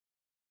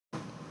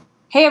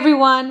Hey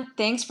everyone,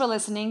 thanks for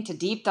listening to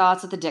Deep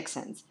Thoughts with the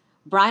Dixons.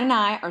 Brian and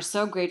I are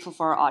so grateful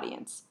for our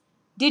audience.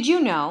 Did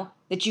you know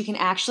that you can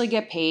actually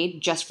get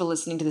paid just for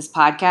listening to this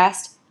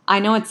podcast? I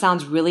know it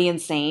sounds really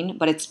insane,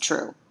 but it's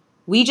true.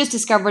 We just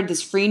discovered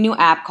this free new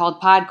app called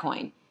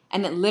Podcoin,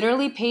 and it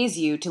literally pays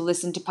you to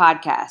listen to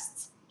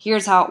podcasts.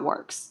 Here's how it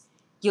works.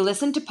 You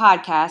listen to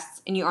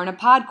podcasts and you earn a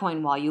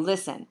Podcoin while you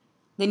listen.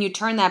 Then you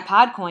turn that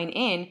Podcoin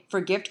in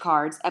for gift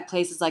cards at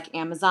places like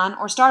Amazon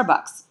or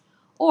Starbucks.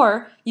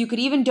 Or you could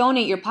even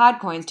donate your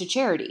Podcoins to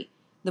charity.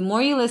 The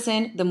more you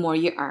listen, the more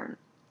you earn.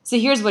 So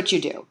here's what you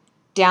do.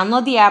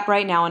 Download the app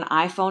right now on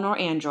iPhone or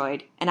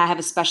Android, and I have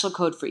a special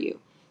code for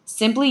you.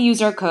 Simply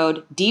use our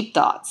code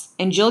DEEPTHOUGHTS,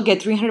 and you'll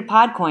get 300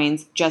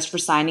 Podcoins just for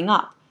signing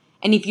up.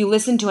 And if you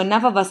listen to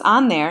enough of us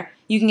on there,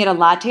 you can get a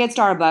latte at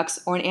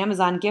Starbucks or an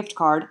Amazon gift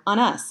card on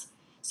us.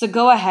 So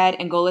go ahead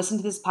and go listen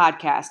to this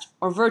podcast,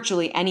 or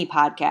virtually any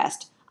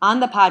podcast, on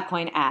the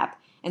Podcoin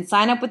app, and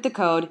sign up with the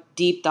code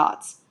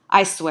DEEPTHOUGHTS.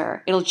 I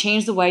swear, it'll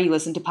change the way you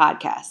listen to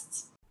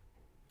podcasts.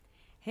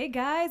 Hey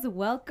guys,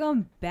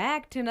 welcome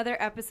back to another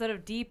episode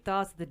of Deep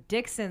Thoughts with the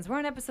Dixons. We're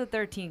on episode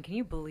 13. Can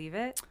you believe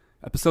it?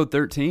 Episode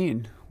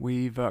 13.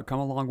 We've come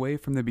a long way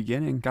from the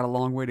beginning. Got a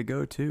long way to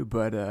go too,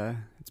 but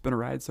it's been a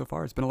ride so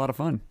far. It's been a lot of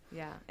fun.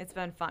 Yeah, it's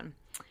been fun.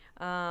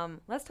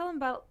 Let's tell them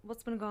about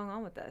what's been going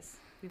on with us.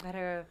 We've had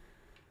an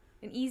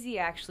easy,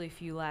 actually,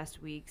 few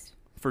last weeks.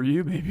 For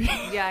you, maybe.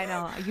 Yeah, I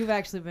know. You've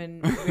actually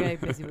been really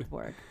busy with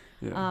work.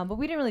 Yeah. But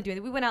we didn't really do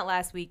anything. We went out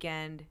last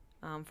weekend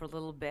for a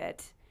little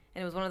bit.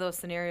 And it was one of those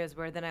scenarios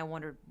where then I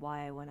wondered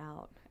why I went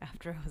out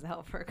after I was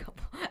out for a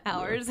couple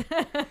hours.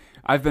 Yeah.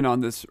 I've been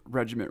on this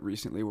regiment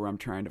recently where I'm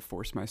trying to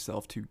force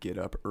myself to get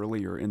up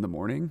earlier in the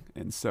morning.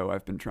 And so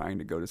I've been trying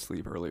to go to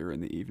sleep earlier in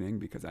the evening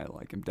because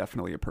I'm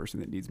definitely a person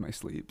that needs my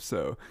sleep.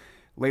 So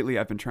lately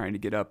I've been trying to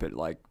get up at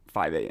 5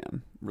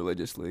 a.m.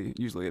 religiously.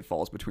 Usually it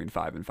falls between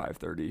 5 and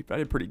 5:30. But I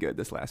did pretty good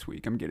this last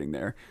week. I'm getting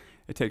there.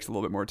 It takes a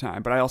little bit more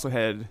time. But I also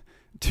had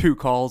 2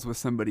 calls with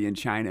somebody in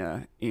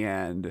China,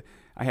 and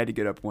I had to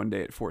get up one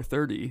day at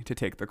 4:30 to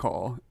take the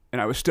call,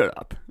 and I was stood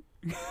up.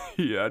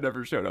 Yeah, I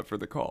never showed up for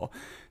the call.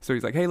 So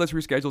he's like, hey, let's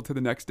reschedule to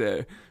the next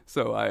day.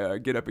 So I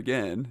get up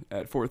again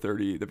at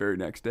 4:30 the very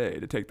next day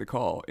to take the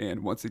call,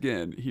 and once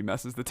again, he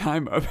messes the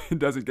time up and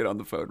doesn't get on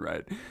the phone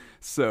right.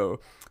 So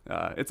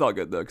it's all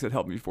good, though, because it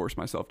helped me force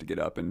myself to get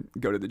up and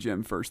go to the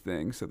gym first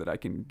thing so that I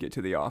can get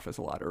to the office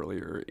a lot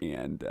earlier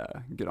and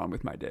get on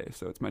with my day.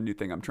 So it's my new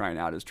thing I'm trying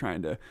out, is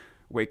trying to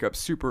wake up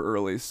super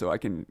early so I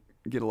can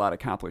get a lot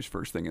accomplished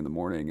first thing in the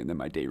morning, and then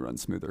my day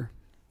runs smoother.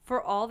 For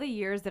all the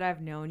years that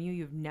I've known you,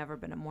 you've never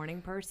been a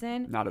morning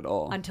person. Not at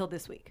all. Until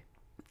this week.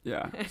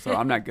 Yeah. So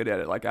I'm not good at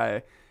it.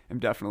 I am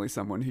definitely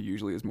someone who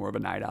usually is more of a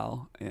night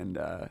owl. And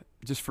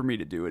just for me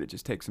to do it, it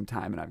just takes some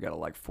time. And I've got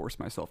to force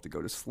myself to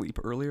go to sleep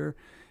earlier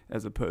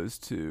as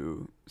opposed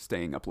to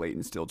staying up late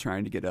and still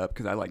trying to get up.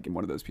 Because I'm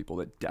one of those people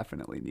that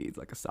definitely needs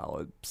a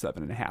solid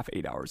 7.5,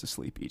 8 hours of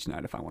sleep each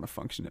night if I want to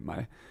function at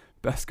my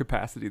best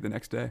capacity the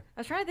next day.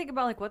 I was trying to think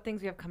about what things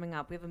we have coming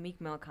up. We have a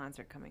Meek Mill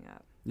concert coming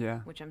up.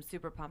 Yeah. Which I'm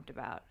super pumped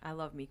about. I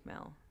love Meek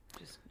Mill.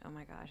 Just, oh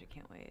my gosh, I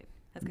can't wait.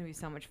 That's going to be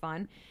so much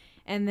fun.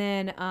 And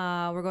then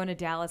we're going to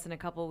Dallas in a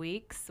couple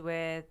weeks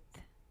with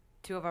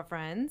 2 of our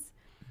friends.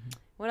 Mm-hmm.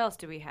 What else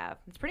do we have?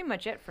 It's pretty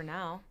much it for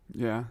now.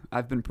 Yeah,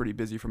 I've been pretty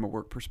busy from a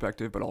work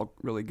perspective, but all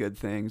really good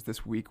things.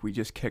 This week we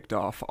just kicked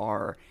off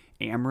our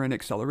Ameren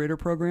Accelerator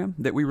program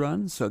that we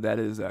run. So that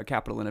is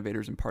Capital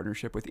Innovators in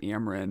partnership with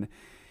Ameren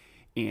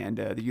and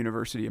the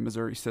University of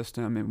Missouri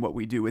system. And what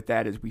we do with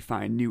that is we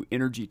find new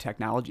energy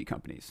technology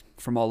companies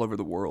from all over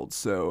the world.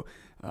 So,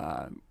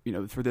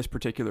 for this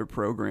particular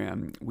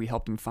program, we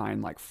helped them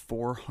find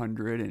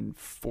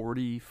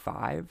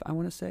 445, I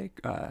want to say,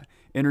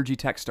 energy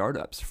tech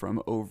startups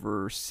from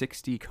over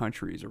 60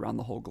 countries around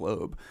the whole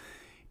globe.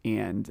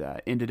 And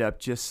ended up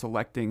just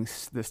selecting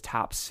this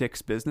top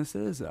 6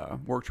 businesses.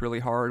 Worked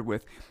really hard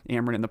with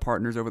Ameren and the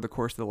partners over the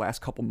course of the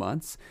last couple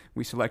months.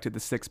 We selected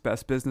the 6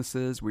 best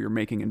businesses. We were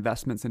making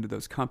investments into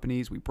those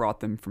companies. We brought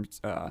them from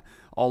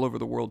all over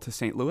the world to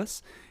St.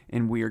 Louis,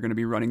 and we are going to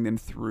be running them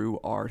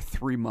through our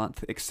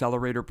 3-month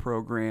accelerator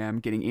program,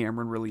 getting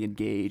Ameren really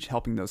engaged,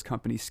 helping those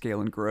companies scale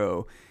and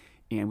grow.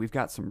 And we've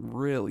got some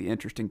really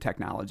interesting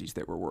technologies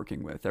that we're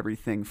working with.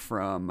 Everything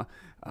from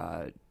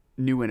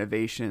new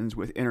innovations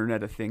with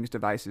Internet of Things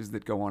devices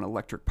that go on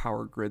electric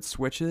power grid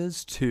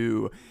switches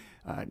to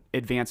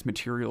advanced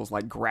materials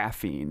like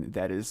graphene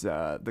that is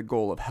the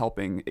goal of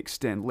helping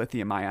extend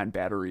lithium-ion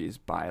batteries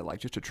by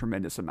just a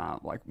tremendous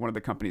amount. One of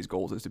the company's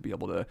goals is to be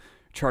able to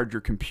charge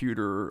your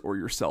computer or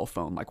your cell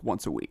phone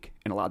once a week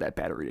and allow that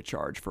battery to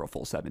charge for a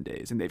full 7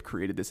 days. And they've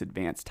created this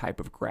advanced type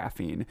of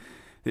graphene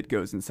that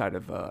goes inside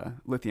of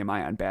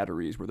lithium-ion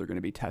batteries where they're going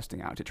to be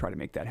testing out to try to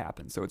make that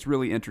happen. So it's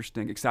really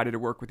interesting. Excited to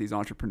work with these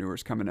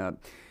entrepreneurs coming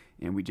up.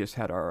 And we just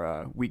had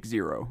our week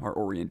 0, our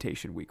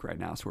orientation week right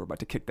now. So we're about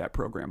to kick that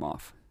program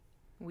off.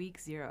 Week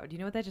 0. Do you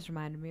know what that just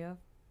reminded me of?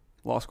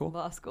 Law school?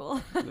 Law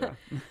school. Yeah.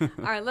 All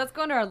right, let's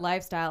go into our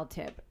lifestyle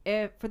tip.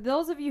 For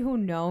those of you who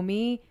know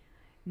me,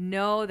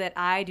 know that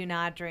I do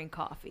not drink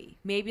coffee.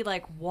 Maybe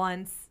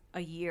once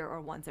a year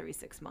or once every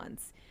 6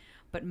 months.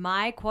 But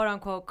my quote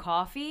unquote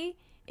coffee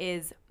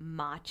is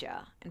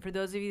matcha. And for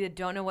those of you that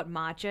don't know what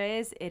matcha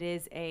is, it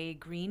is a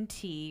green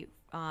tea,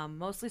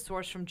 mostly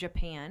sourced from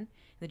Japan.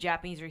 The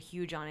Japanese are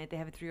huge on it. They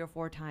have it 3 or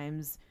 4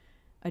 times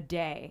a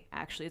day.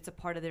 Actually, it's a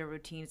part of their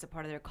routine. It's a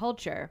part of their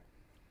culture.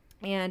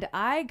 And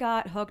I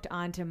got hooked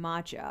onto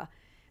matcha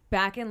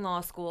back in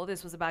law school.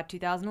 This was about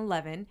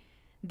 2011.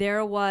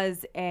 There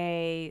was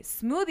a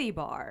smoothie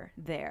bar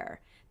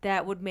there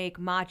that would make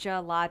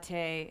matcha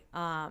latte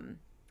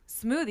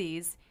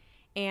smoothies,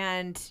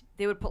 and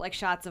they would put like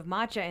shots of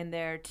matcha in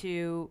there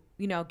to,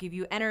 you know, give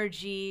you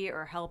energy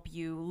or help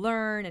you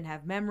learn and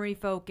have memory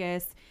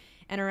focus.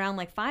 And around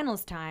like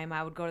finals time,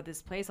 I would go to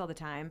this place all the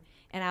time,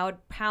 and I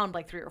would pound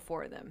like 3 or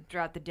 4 of them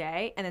throughout the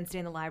day and then stay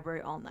in the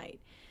library all night.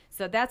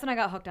 So that's when I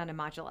got hooked onto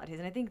matcha lattes,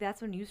 and I think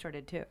that's when you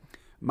started too.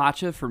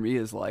 Matcha for me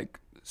is like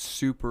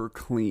super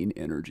clean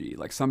energy.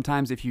 Like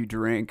sometimes if you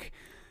drink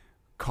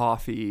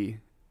coffee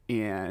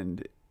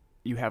and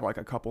you have like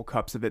a couple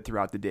cups of it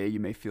throughout the day, you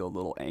may feel a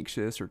little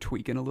anxious or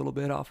tweaking a little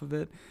bit off of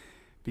it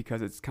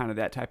because it's kind of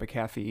that type of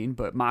caffeine.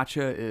 But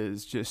matcha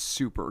is just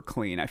super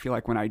clean. I feel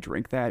like when I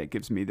drink that, it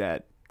gives me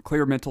that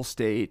clear mental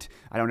state.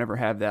 I don't ever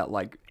have that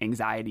like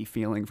anxiety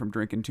feeling from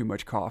drinking too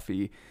much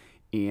coffee.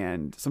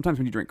 And sometimes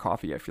when you drink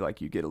coffee, I feel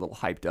like you get a little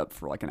hyped up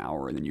for like an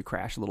hour and then you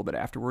crash a little bit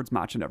afterwards.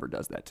 Matcha never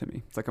does that to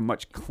me. It's like a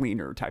much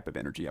cleaner type of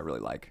energy I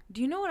really like.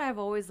 Do you know what I've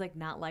always like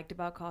not liked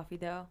about coffee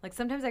though? Like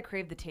sometimes I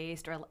crave the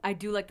taste, or I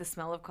do like the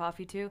smell of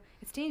coffee too.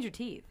 It stains your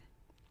teeth.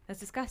 That's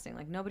disgusting.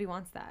 Like nobody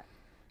wants that.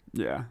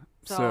 Yeah.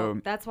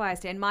 So that's why I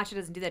stay. And matcha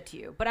doesn't do that to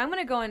you. But I'm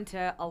going to go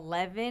into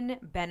 11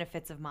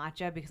 benefits of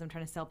matcha because I'm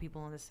trying to sell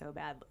people on this so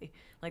badly.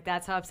 Like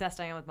that's how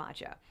obsessed I am with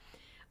matcha.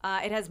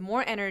 It has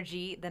more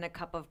energy than a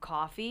cup of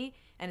coffee,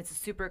 and it's a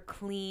super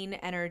clean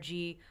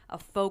energy, a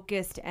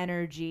focused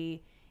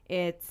energy.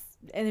 And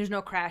there's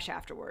no crash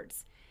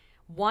afterwards.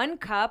 1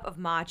 cup of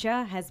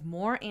matcha has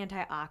more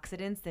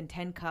antioxidants than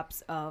 10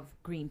 cups of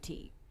green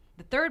tea.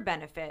 The third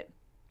benefit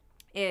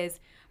is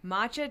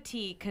matcha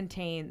tea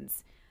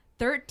contains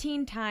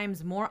 13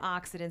 times more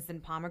oxidants than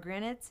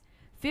pomegranates,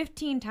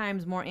 15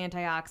 times more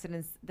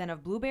antioxidants than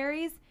of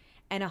blueberries,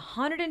 and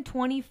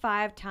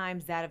 125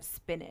 times that of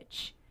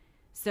spinach.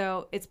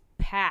 So it's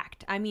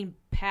packed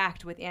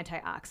with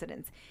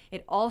antioxidants.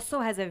 It also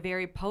has a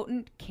very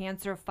potent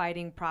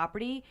cancer-fighting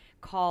property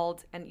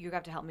called, and you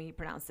have to help me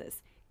pronounce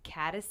this,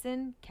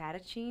 catechin,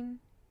 catechin,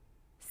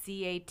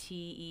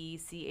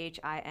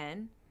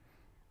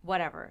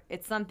 whatever.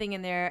 It's something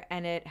in there,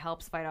 and it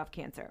helps fight off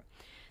cancer.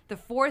 The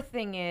fourth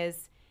thing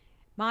is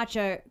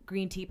matcha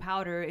green tea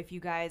powder, if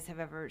you guys have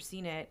ever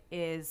seen it,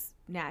 is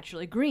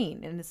naturally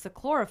green, and it's the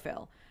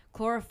chlorophyll.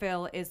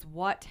 Chlorophyll is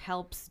what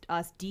helps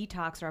us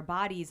detox our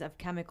bodies of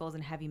chemicals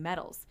and heavy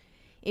metals.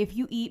 If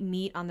you eat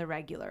meat on the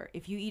regular,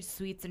 if you eat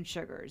sweets and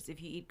sugars,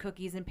 if you eat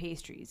cookies and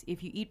pastries,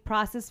 if you eat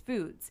processed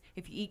foods,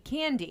 if you eat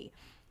candy,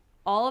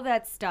 all of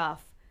that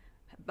stuff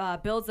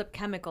builds up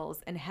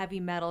chemicals and heavy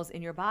metals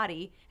in your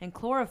body, and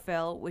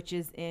chlorophyll, which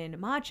is in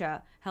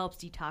matcha, helps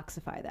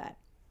detoxify that.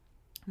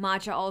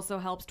 Matcha also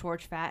helps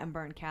torch fat and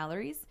burn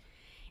calories.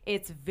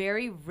 It's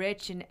very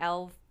rich in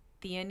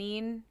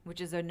L-theanine,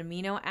 which is an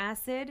amino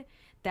acid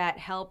that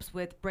helps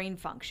with brain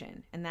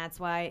function. And that's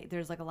why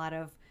there's like a lot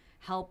of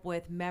help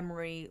with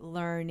memory,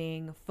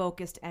 learning,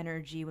 focused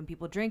energy when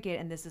people drink it.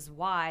 And this is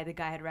why the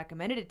guy had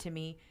recommended it to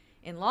me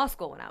in law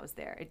school when I was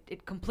there.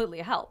 It completely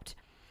helped.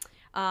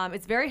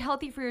 It's very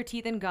healthy for your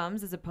teeth and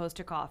gums as opposed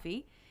to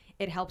coffee.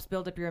 It helps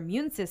build up your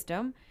immune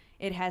system.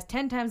 It has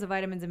 10 times the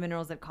vitamins and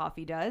minerals that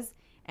coffee does.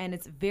 And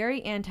it's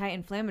very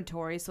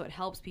anti-inflammatory, so it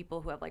helps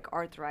people who have like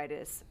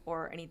arthritis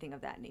or anything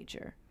of that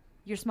nature.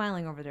 You're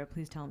smiling over there.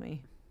 Please tell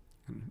me.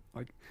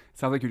 Like, it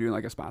sounds like you're doing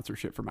like a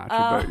sponsorship for matcha,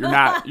 but you're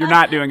not. You're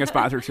not doing a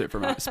sponsorship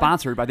for matcha.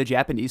 Sponsored by the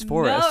Japanese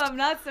forest. No, I'm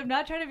not. I'm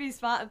not trying to be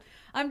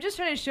I'm just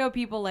trying to show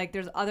people like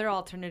there's other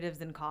alternatives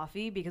than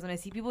coffee, because when I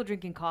see people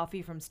drinking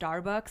coffee from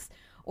Starbucks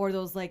or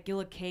those like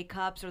little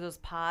K-cups or those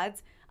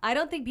pods, I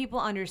don't think people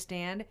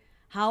understand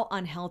how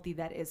unhealthy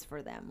that is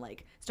for them.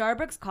 Like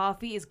Starbucks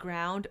coffee is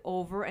ground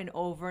over and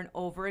over and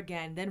over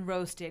again, then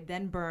roasted,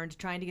 then burned,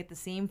 trying to get the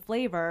same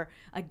flavor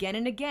again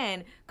and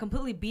again,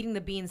 completely beating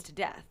the beans to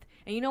death.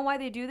 And you know why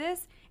they do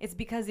this? It's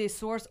because they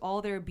source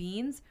all their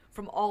beans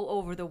from all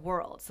over the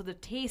world. So the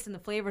taste and the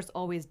flavor is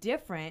always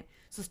different.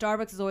 So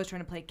Starbucks is always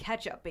trying to play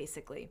catch up,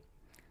 basically.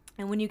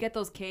 And when you get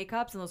those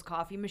K-cups and those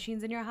coffee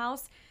machines in your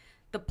house,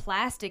 the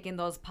plastic in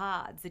those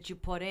pods that you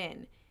put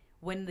in,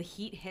 when the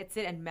heat hits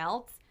it and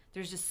melts,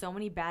 there's just so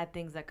many bad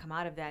things that come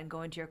out of that and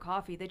go into your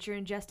coffee that you're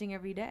ingesting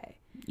every day.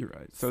 You're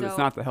right. So it's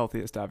not the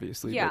healthiest,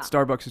 obviously. Yeah. But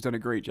Starbucks has done a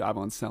great job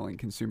on selling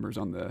consumers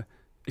on the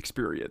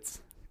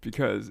experience,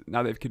 because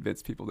now they've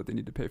convinced people that they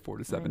need to pay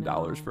 $4 to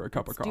 $7 for a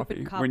cup of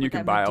coffee when you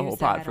can buy a whole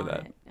pot for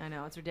that. I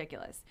know, it's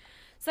ridiculous.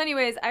 So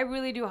anyways, I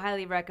really do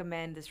highly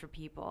recommend this for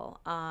people.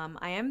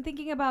 I am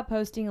thinking about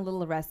posting a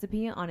little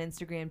recipe on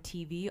Instagram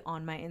TV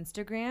on my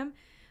Instagram.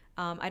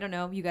 I don't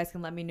know. You guys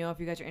can let me know if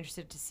you guys are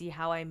interested to see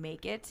how I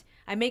make it.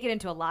 I make it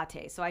into a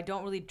latte, so I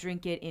don't really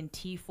drink it in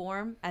tea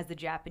form as the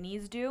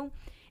Japanese do.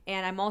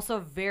 And I'm also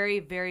very,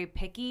 very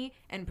picky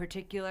and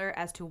particular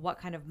as to what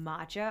kind of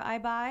matcha I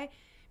buy,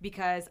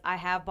 because I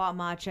have bought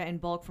matcha in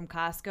bulk from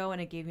Costco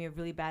and it gave me a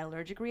really bad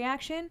allergic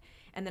reaction.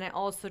 And then I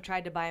also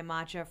tried to buy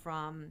matcha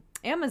from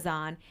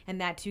Amazon, and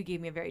that too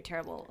gave me a very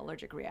terrible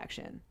allergic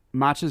reaction.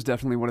 Matcha is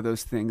definitely one of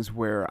those things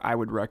where I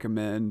would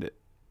recommend,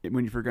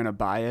 when you're going to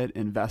buy it,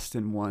 invest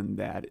in one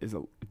that is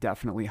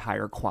definitely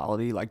higher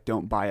quality. Like,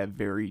 don't buy a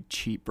very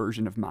cheap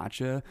version of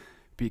matcha,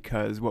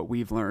 because what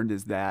we've learned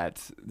is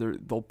that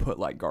they'll put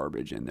like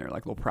garbage in there.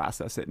 Like, they'll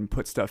process it and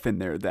put stuff in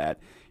there that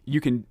you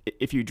can,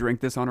 if you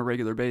drink this on a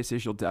regular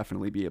basis, you'll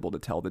definitely be able to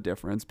tell the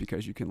difference,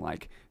 because you can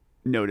like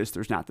notice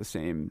there's not the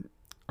same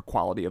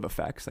quality of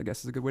effects, I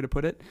guess is a good way to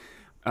put it.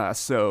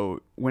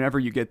 So whenever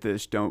you get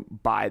this,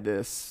 don't buy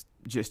this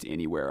just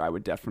anywhere. I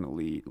would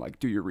definitely like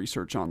do your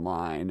research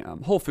online.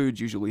 Whole Foods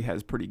usually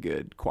has pretty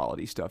good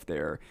quality stuff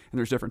there, and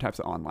there's different types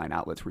of online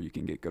outlets where you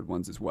can get good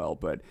ones as well.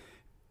 But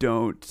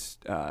don't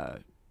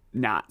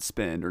not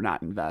spend or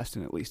not invest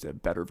in at least a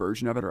better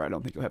version of it, or I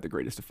don't think you'll have the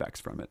greatest effects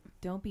from it.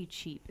 Don't be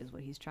cheap is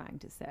what he's trying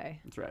to say.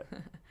 That's right.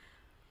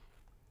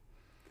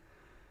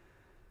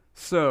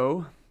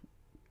 So,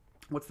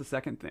 what's the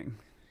second thing?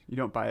 You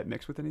don't buy it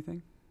mixed with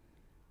anything?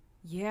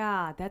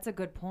 Yeah, that's a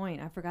good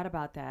point. I forgot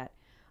about that.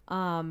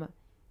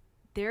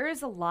 There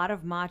is a lot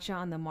of matcha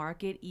on the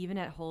market, even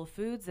at Whole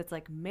Foods, that's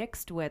like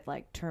mixed with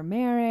like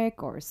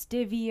turmeric or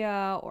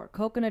stevia or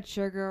coconut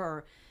sugar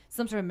or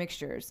some sort of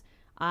mixtures.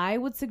 I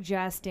would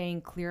suggest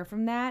staying clear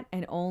from that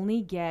and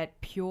only get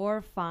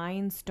pure,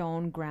 fine,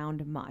 stone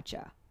ground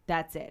matcha.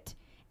 That's it.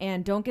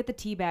 And don't get the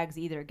tea bags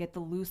either. Get the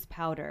loose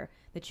powder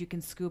that you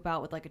can scoop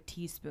out with like a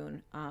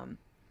teaspoon.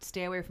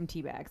 Stay away from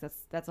tea bags.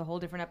 That's a whole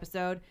different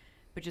episode.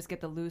 But just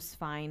get the loose,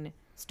 fine,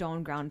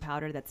 stone ground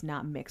powder that's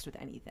not mixed with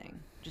anything.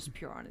 Just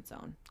pure on its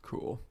own.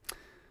 Cool.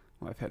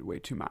 Well, I've had way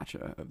too much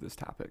of this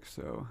topic,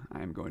 so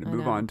I am going to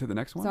move on to the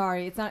next one.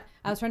 Sorry, it's not.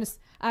 I was trying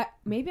to.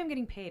 Maybe I'm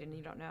getting paid and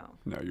you don't know.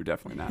 No, you're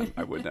definitely not.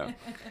 I would know.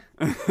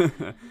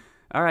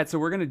 All right, so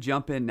we're going to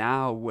jump in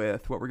now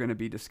with what we're going to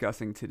be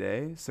discussing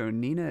today. So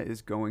Nina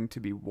is going to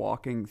be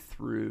walking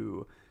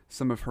through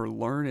some of her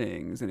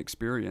learnings and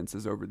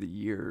experiences over the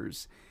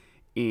years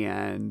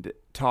and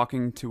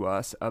talking to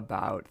us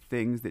about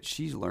things that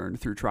she's learned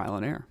through trial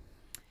and error.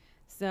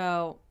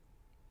 So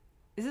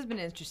this has been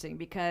interesting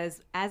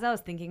because as I was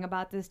thinking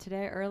about this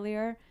today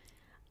earlier,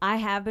 I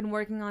have been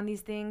working on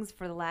these things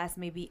for the last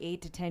maybe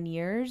 8 to 10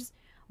 years,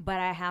 but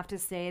I have to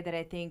say that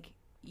I think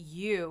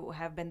you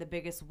have been the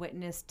biggest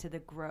witness to the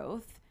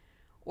growth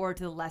or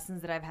to the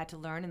lessons that I've had to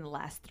learn in the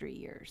last 3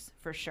 years,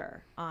 for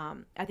sure.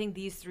 I think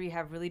these 3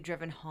 have really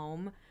driven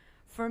home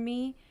for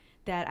me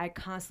that I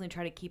constantly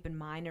try to keep in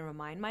mind and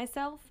remind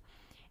myself.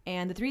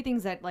 And the 3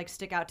 things that like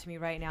stick out to me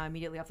right now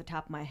immediately off the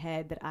top of my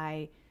head that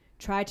I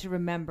try to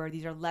remember,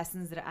 these are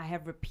lessons that I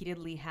have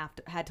repeatedly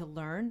had to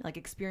learn. Like,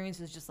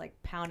 experiences just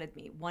like pounded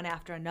me one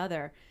after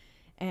another,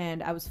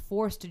 and I was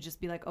forced to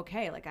just be like,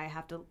 okay, like I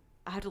have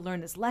to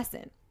learn this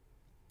lesson.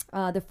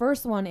 The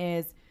first one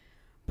is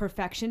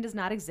perfection does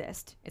not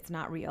exist. It's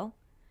not real.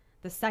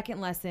 The second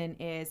lesson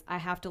is I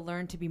have to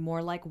learn to be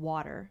more like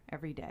water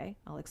every day.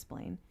 I'll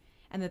explain.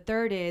 And the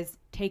third is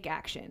take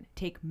action.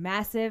 Take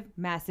massive,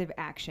 massive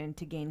action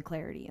to gain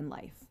clarity in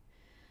life.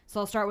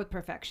 So I'll start with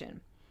perfection.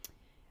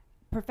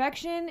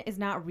 Perfection is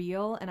not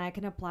real, and I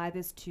can apply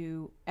this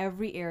to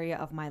every area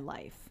of my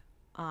life.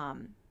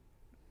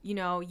 You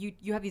know,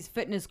 you have these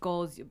fitness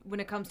goals when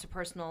it comes to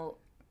personal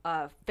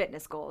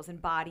fitness goals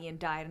and body and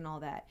diet and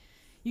all that.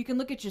 You can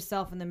look at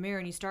yourself in the mirror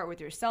and you start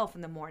with yourself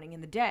in the morning,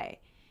 in the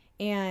day.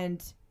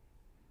 And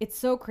it's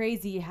so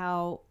crazy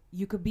how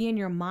you could be in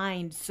your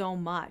mind so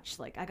much.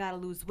 Like, I got to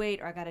lose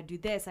weight, or I got to do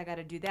this, I got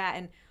to do that.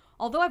 And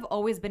although I've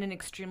always been in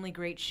extremely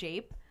great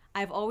shape,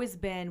 I've always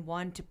been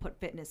one to put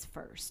fitness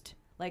first.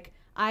 Like,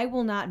 I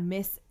will not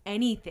miss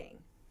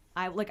anything.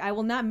 I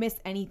will not miss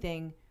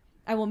anything.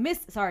 I will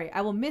miss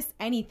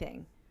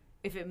anything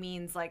if it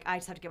means like I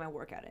just have to get my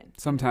workout in.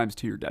 Sometimes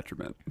to your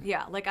detriment.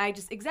 Yeah, like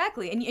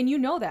exactly. And you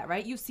know that,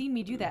 right? You've seen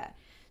me do that.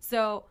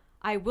 So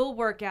I will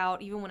work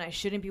out even when I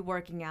shouldn't be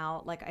working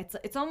out. Like,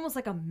 it's almost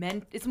like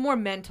it's more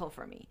mental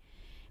for me.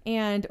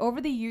 And over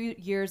the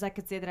years, I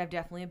could say that I've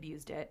definitely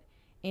abused it.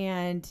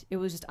 And it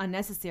was just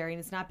unnecessary. And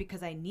it's not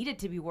because I needed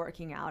to be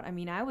working out. I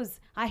mean, I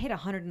hit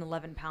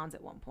 111 pounds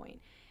at one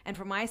point. And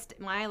for my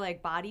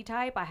like body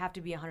type, I have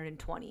to be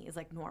 120 is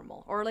like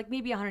normal, or like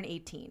maybe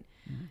 118.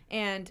 Mm-hmm.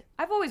 And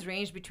I've always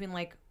ranged between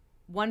like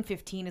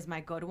 115 is my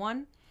good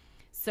one.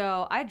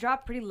 So I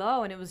dropped pretty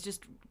low, and it was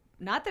just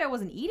not that I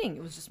wasn't eating.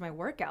 It was just my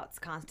workouts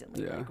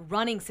constantly, like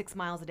running 6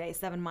 miles a day,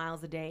 7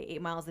 miles a day,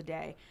 8 miles a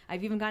day.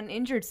 I've even gotten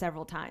injured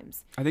several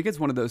times. I think it's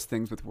one of those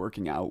things with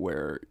working out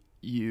where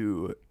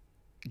you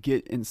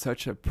get in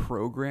such a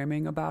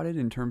programming about it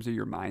in terms of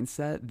your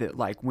mindset that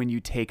like when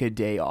you take a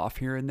day off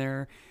here and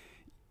there,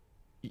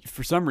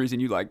 for some reason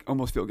you like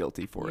almost feel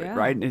guilty for it,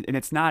 right? And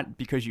it's not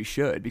because you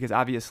should, because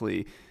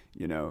obviously,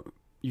 you know,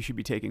 you should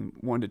be taking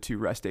 1 to 2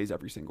 rest days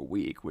every single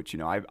week, which, you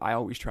know, I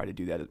always try to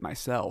do that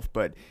myself,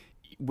 but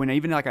when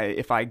even like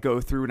if I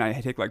go through and I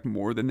take like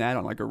more than that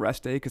on like a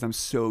rest day, because I'm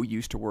so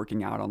used to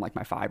working out on like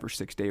my 5 or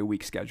 6 day a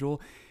week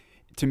schedule,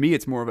 to me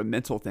it's more of a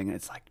mental thing, and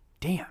it's like,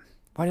 damn,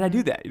 why did I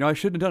do that? I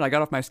shouldn't have done it. I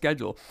got off my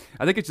schedule.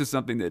 I think it's just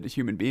something that as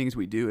human beings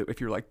we do.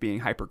 If you're like being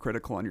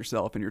hypercritical on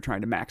yourself and you're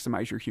trying to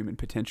maximize your human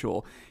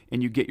potential,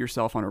 and you get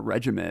yourself on a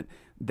regiment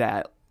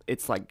that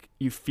it's like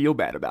you feel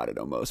bad about it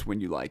almost when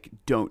you like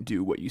don't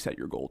do what you set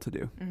your goal to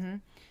do. Mm-hmm.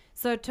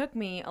 So it took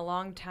me a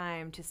long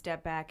time to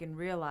step back and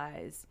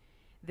realize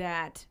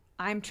that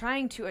I'm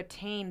trying to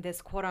attain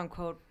this quote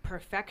unquote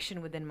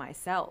perfection within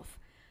myself.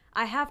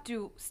 I have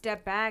to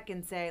step back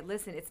and say,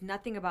 listen, it's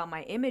nothing about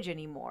my image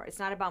anymore. It's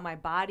not about my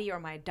body or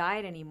my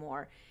diet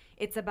anymore.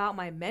 It's about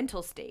my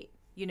mental state,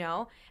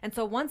 And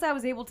so once I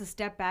was able to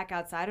step back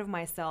outside of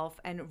myself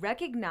and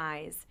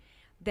recognize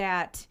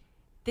that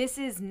this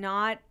is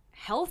not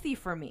healthy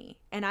for me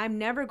and I'm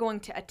never going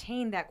to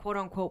attain that quote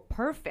unquote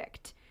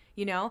perfect,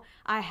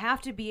 I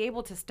have to be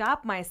able to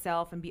stop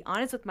myself and be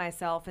honest with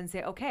myself and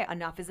say, okay,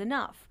 enough is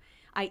enough.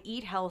 I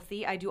eat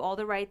healthy. I do all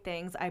the right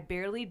things. I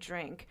barely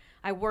drink.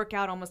 I work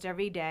out almost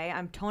every day.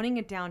 I'm toning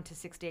it down to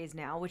 6 days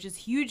now, which is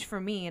huge for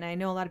me. And I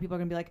know a lot of people are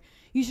going to be like,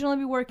 you should only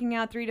be working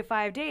out 3 to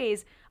 5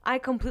 days. I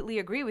completely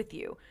agree with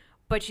you.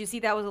 But you see,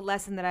 that was a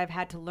lesson that I've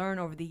had to learn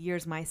over the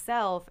years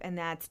myself. And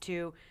that's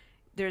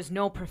there's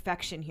no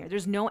perfection here.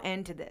 There's no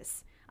end to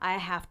this.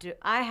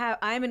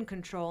 I'm in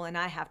control and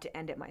I have to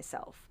end it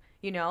myself.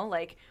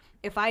 Like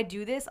if I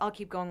do this, I'll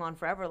keep going on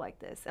forever like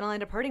this and I'll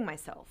end up hurting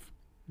myself.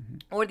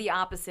 Mm-hmm. Or the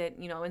opposite,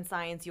 in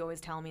science, you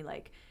always tell me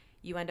like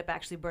you end up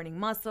actually burning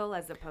muscle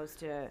as opposed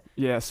to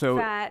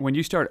fat. When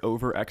you start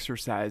over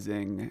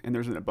exercising, and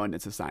there's an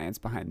abundance of science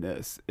behind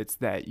this, it's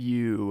that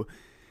you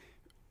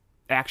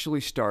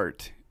actually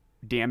start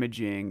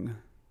damaging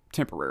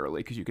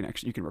temporarily, because you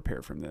can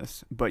repair from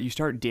this, but you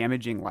start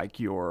damaging like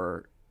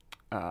your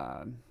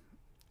you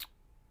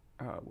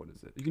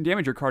can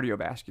damage your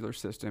cardiovascular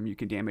system. You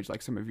can damage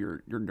like some of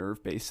your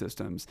nerve-based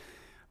systems.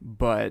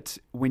 But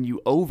when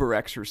you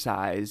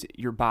over-exercise,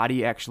 your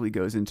body actually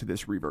goes into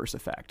this reverse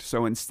effect.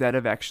 So instead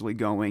of actually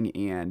going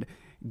and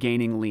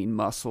gaining lean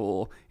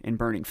muscle and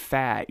burning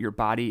fat, your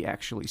body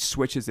actually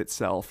switches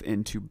itself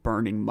into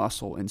burning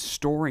muscle and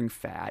storing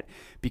fat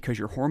because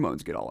your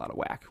hormones get all out of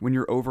whack. When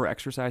you're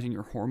over-exercising,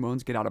 your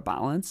hormones get out of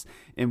balance.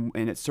 And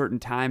at certain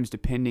times,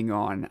 depending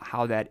on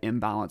how that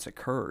imbalance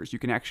occurs, you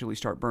can actually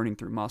start burning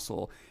through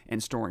muscle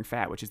and storing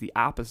fat, which is the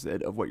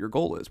opposite of what your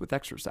goal is with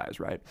exercise,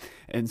 right?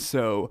 And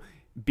so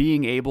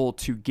being able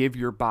to give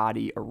your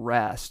body a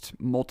rest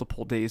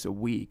multiple days a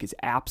week is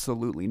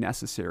absolutely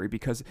necessary,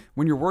 because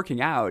when you're working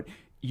out,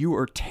 you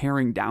are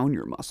tearing down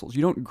your muscles.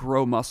 You don't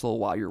grow muscle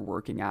while you're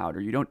working out, or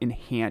you don't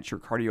enhance your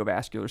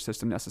cardiovascular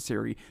system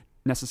necessarily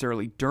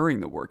during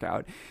the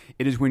workout.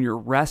 It is when you're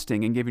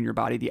resting and giving your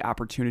body the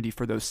opportunity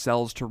for those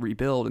cells to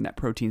rebuild and that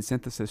protein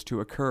synthesis to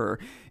occur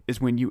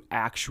is when you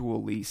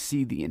actually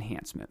see the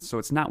enhancements. So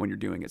it's not when you're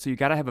doing it. So you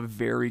got to have a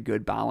very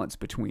good balance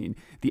between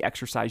the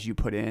exercise you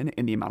put in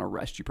and the amount of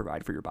rest you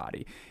provide for your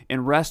body.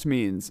 And rest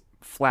means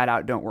flat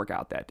out don't work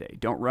out that day.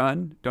 Don't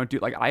run. Don't do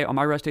on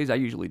my rest days, I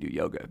usually do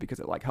yoga because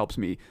it like helps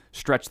me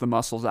stretch the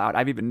muscles out.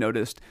 I've even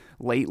noticed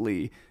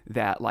lately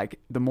that like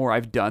the more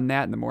I've done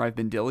that and the more I've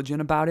been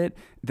diligent about it,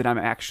 that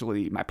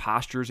my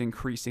posture is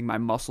increasing. My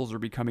muscles are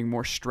becoming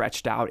more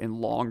stretched out and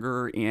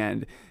longer.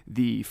 And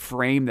the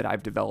frame that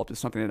I've developed is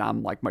something that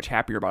I'm like much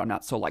happier about. I'm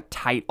not so like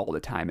tight all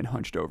the time and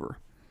hunched over.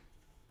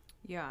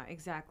 Yeah,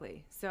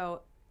 exactly.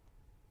 So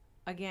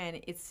again,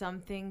 it's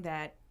something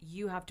that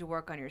you have to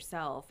work on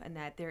yourself, and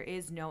that there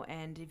is no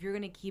end. If you're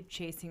going to keep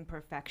chasing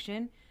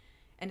perfection,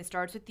 and it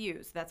starts with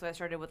you. So that's why I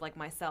started with like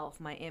myself,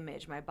 my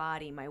image, my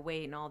body, my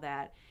weight, and all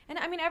that. And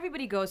I mean,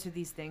 everybody goes through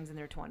these things in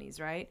their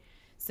 20s, right?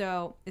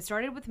 So it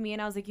started with me,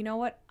 and I was like, you know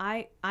what?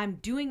 I'm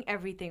doing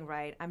everything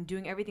right. I'm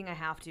doing everything I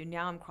have to.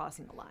 Now I'm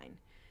crossing the line.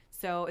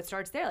 So it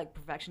starts there. Like,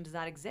 perfection does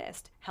not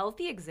exist.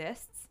 Healthy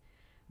exists.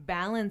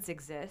 Balance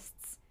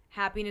exists.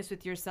 Happiness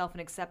with yourself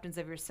and acceptance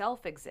of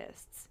yourself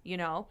exists,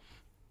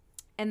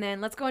 And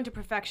then let's go into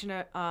perfection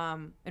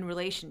in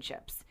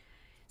relationships.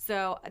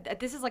 So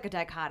this is like a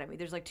dichotomy.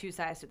 There's like two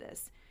sides to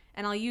this.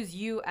 And I'll use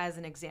you as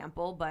an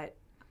example, but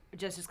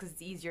just because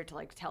it's easier to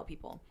like tell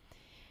people.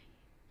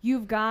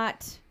 You've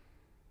got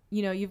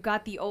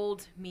the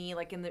old me,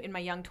 like in my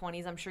young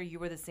 20s. I'm sure you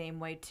were the same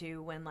way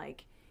too, when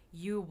like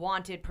you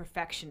wanted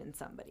perfection in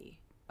somebody.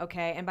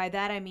 Okay. And by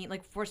that, I mean,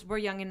 like, first, we're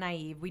young and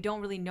naive. We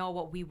don't really know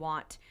what we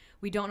want.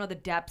 We don't know the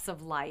depths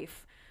of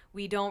life.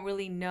 We don't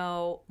really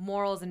know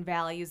morals and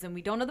values, and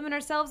we don't know them in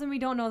ourselves, and we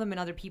don't know them in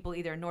other people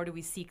either, nor do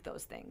we seek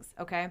those things.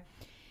 Okay.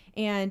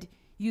 And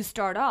you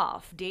start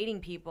off dating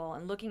people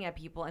and looking at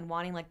people and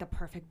wanting like the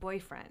perfect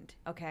boyfriend.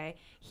 Okay.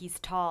 He's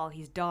tall,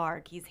 he's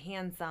dark, he's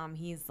handsome,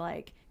 he's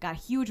like got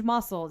huge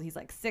muscles, he's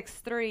like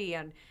 6'3",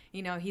 and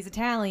he's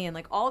Italian,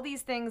 like all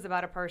these things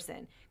about a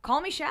person. Call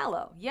me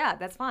shallow. Yeah,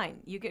 that's fine.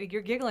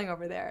 You're giggling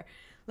over there.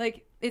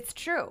 Like, it's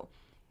true.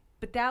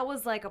 But that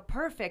was like a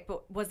perfect,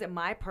 but was it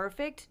my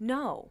perfect?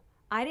 No.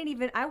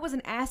 I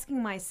wasn't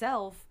asking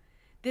myself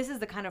this is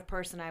the kind of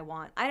person I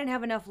want. I didn't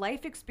have enough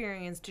life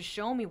experience to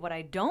show me what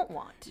I don't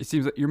want. It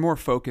seems like you're more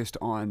focused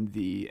on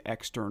the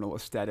external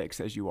aesthetics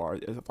as you are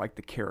as like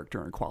the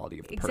character and quality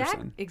of the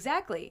person.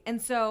 Exactly.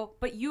 And so,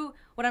 but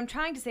what I'm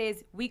trying to say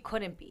is we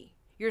couldn't be.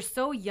 You're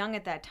so young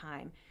at that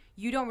time.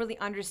 You don't really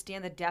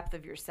understand the depth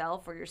of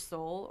yourself or your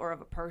soul or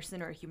of a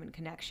person or a human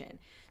connection.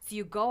 So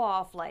you go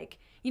off like,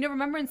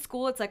 remember in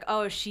school, it's like,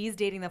 oh, she's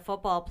dating the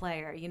football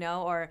player,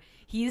 or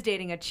he's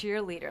dating a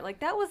cheerleader. Like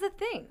that was a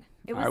thing.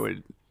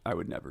 I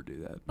would never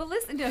do that. But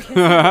listen,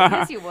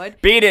 yes, you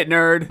would. Beat it,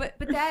 nerd. But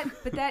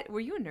that, were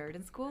you a nerd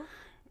in school?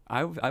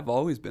 I've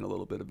always been a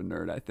little bit of a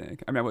nerd, I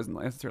think. I mean, I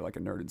wasn't necessarily like a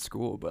nerd in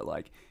school, but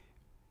like,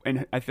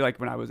 and I feel like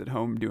when I was at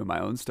home doing my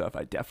own stuff,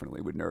 I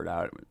definitely would nerd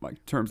out like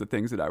in terms of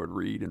things that I would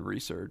read and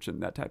research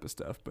and that type of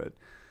stuff. But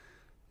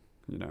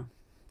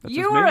that's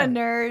you were a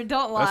nerd.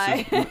 Don't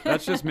lie.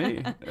 That's just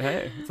me.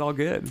 Hey, it's all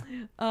good.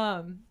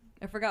 I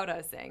forgot what I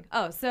was saying.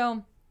 Oh,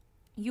 so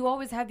you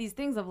always have these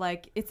things of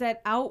like, it's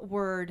that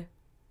outward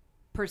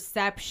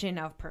perception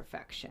of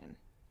perfection,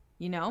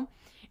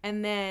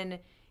 and then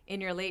in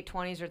your late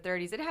 20s or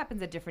 30s, it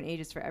happens at different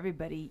ages for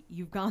everybody.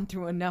 You've gone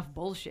through enough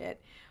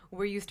bullshit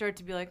where you start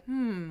to be like,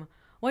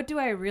 what do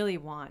I really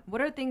want?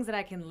 What are things that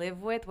I can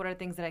live with? What are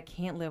things that I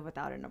can't live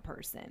without in a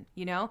person,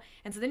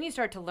 And so then you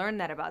start to learn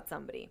that about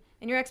somebody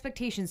and your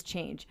expectations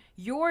change.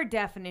 Your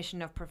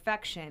definition of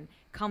perfection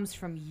comes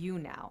from you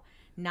now.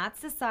 Not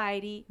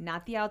society,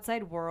 not the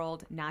outside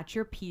world, not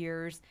your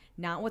peers,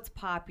 not what's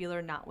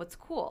popular, not what's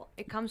cool.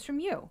 It comes from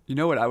you. You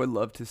know what I would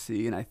love to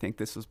see, and I think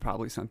this is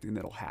probably something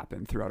that'll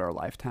happen throughout our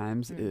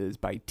lifetimes, is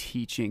by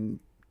teaching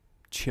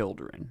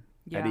children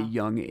at a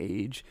young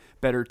age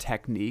better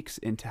techniques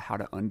into how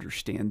to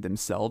understand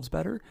themselves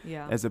better,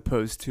 as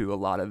opposed to a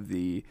lot of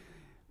the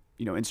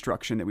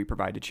instruction that we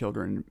provide to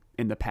children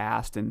in the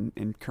past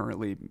and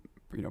currently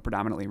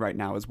predominantly right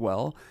now as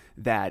well,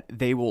 that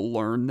they will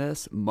learn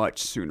this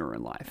much sooner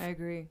in life. I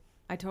agree.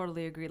 I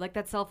totally agree. Like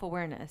that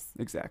self-awareness.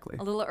 Exactly.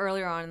 A little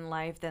earlier on in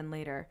life than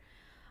later.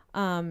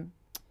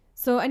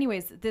 So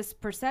anyways, this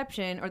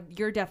perception or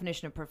your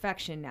definition of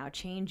perfection now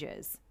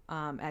changes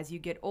as you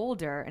get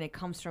older, and it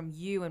comes from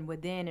you and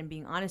within and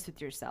being honest with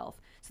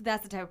yourself. So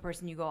that's the type of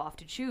person you go off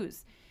to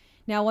choose.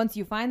 Now, once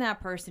you find that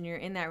person, you're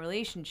in that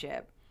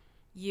relationship,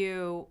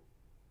 you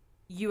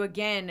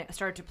again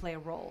start to play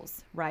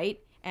roles, right?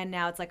 And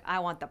now it's like, I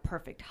want the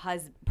perfect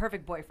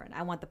perfect boyfriend.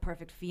 I want the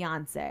perfect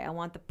fiance. I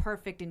want the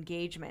perfect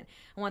engagement.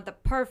 I want the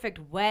perfect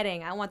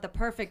wedding. I want the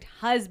perfect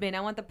husband.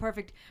 I want the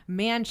perfect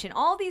mansion.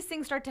 All these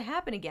things start to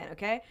happen again,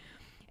 okay?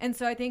 And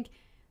so I think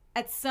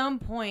at some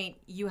point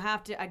you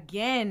have to,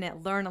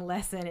 again, learn a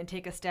lesson and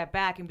take a step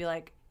back and be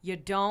like, you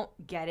don't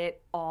get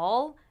it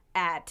all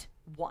at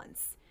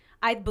once.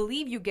 I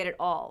believe you get it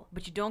all,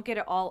 but you don't get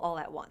it all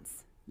at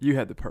once. You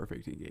had the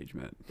perfect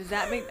engagement. Does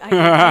that make... I did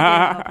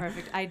have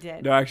perfect. I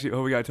did. No, actually,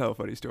 we got to tell a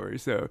funny story.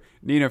 So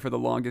Nina, for the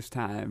longest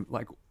time,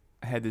 like,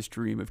 had this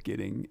dream of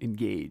getting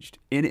engaged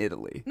in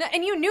Italy. No,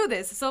 and you knew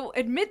this, so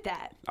admit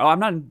that. Oh, I'm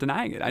not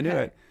denying it. I knew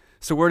it.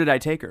 So where did I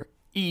take her?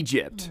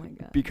 Egypt. Oh, my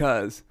God.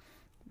 Because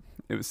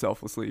it was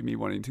selflessly me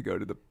wanting to go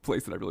to the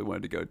place that I really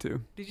wanted to go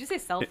to. Did you say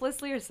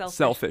selflessly or selfish?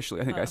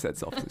 Selfishly. I think I said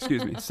selfishly.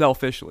 Excuse me.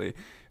 Selfishly.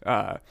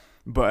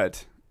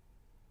 But...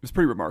 it was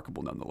pretty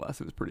remarkable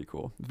nonetheless. It was pretty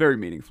cool. Very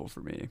meaningful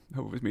for me. I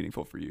hope it was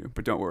meaningful for you.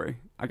 But don't worry.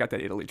 I got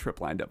that Italy trip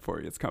lined up for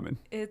you. It's coming.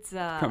 It's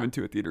coming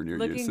to a theater near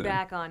you soon. Looking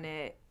back on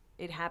it,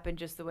 it happened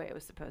just the way it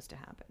was supposed to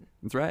happen.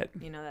 That's right.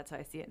 That's how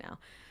I see it now.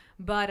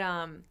 But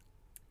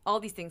all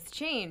these things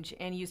change,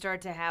 and you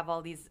start to have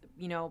all these,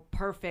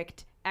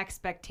 perfect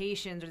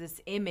expectations or this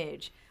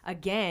image,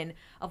 again,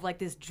 of like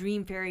this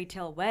dream fairy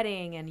tale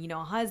wedding and,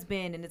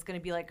 husband, and it's going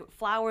to be like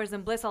flowers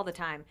and bliss all the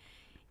time.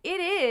 It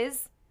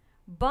is,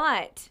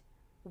 but...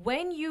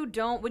 when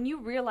you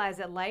realize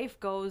that life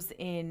goes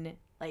in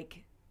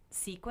like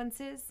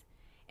sequences,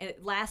 and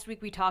last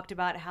week we talked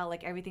about how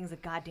like everything's a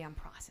goddamn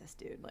process,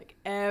 dude. Like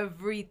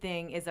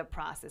everything is a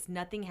process.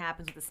 Nothing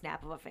happens with a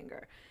snap of a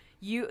finger.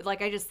 You,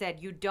 like I just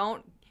said,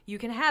 you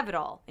can have it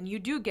all and you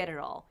do get it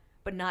all,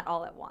 but not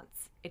all at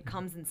once. It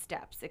comes in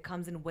steps. It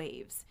comes in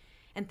waves,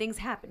 and things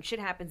happen. Shit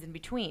happens in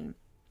between.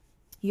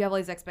 You have all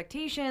these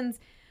expectations,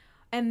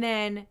 and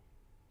then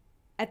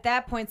at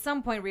that point,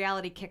 some point,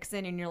 reality kicks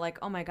in and you're like,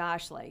 oh my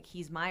gosh, like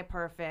he's my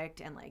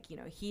perfect. And like,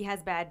 he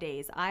has bad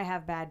days. I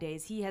have bad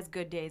days. He has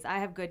good days. I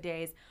have good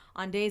days.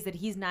 On days that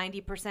he's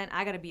 90%,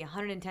 I got to be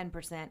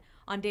 110%.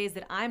 On days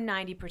that I'm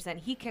 90%,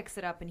 he kicks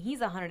it up and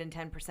he's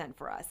 110%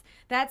 for us.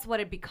 That's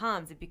what it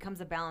becomes. It becomes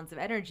a balance of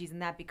energies,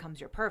 and that becomes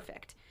your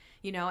perfect,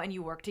 and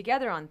you work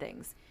together on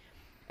things.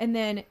 And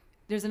then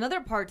there's another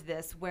part to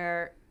this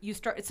where you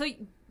start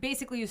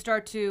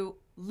to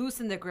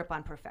loosen the grip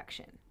on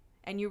perfection,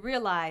 and you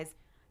realize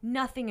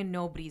nothing and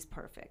nobody's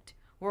perfect.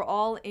 We're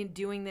all in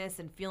doing this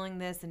and feeling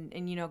this and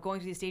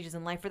going through these stages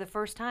in life for the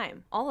first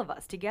time. All of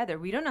us together.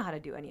 We don't know how to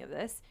do any of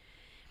this.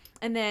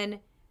 And then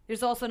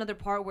there's also another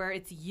part where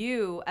it's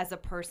you as a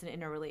person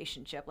in a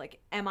relationship. Like,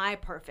 am I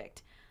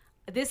perfect?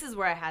 This is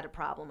where I had a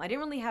problem. I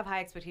didn't really have high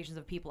expectations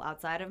of people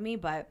outside of me,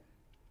 but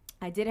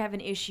I did have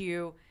an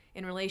issue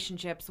in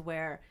relationships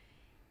where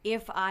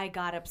if I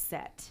got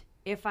upset,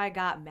 if I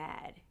got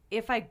mad,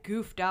 if I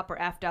goofed up or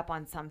effed up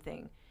on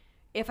something,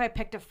 if I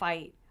picked a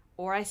fight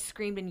or I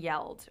screamed and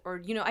yelled or,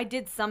 you know, I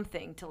did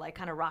something to like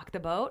kind of rock the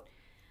boat,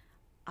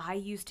 I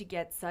used to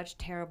get such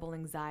terrible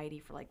anxiety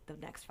for like the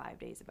next 5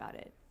 days about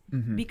it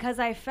because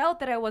I felt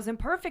that I wasn't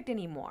perfect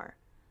anymore.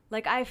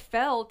 Like I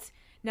felt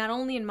not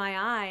only in my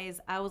eyes,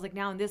 I was like,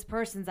 now in this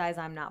person's eyes,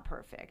 I'm not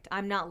perfect.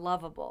 I'm not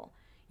lovable.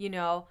 You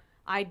know,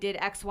 I did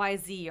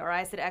XYZ or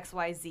I said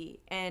XYZ.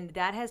 And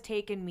that has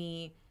taken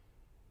me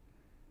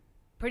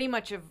pretty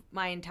much of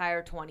my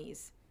entire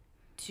 20s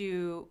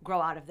to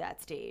grow out of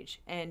that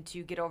stage and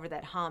to get over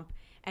that hump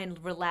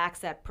and relax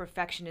that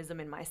perfectionism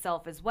in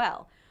myself as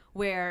well.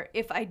 Where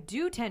if I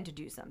do tend to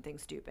do something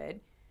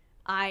stupid,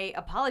 I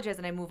apologize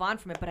and I move on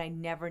from it, but I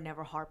never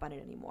harp on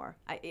it anymore.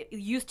 It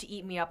used to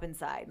eat me up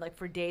inside, like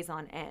for days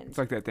on end. It's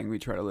like that thing we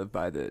try to live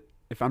by, that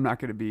if I'm not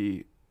going to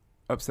be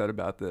upset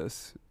about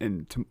this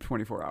in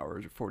 24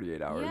 hours or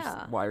 48 hours,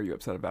 why are you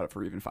upset about it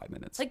for even 5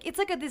 minutes? Like it's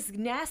like this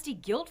nasty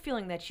guilt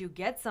feeling that you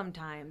get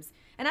sometimes.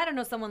 And I don't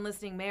know, someone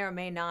listening may or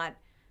may not,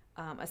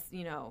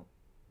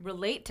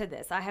 relate to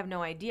this. I have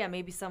no idea.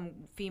 Maybe some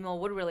female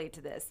would relate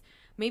to this.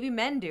 Maybe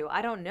men do.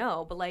 I don't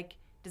know. But like,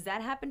 does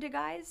that happen to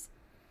guys?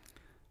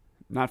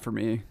 Not for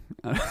me.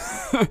 Well,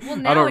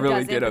 I don't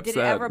really get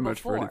upset much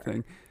before? for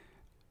anything.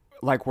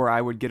 Like where I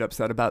would get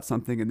upset about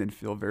something and then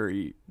feel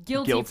very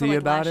guilty for, like,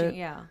 about it.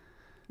 Yeah.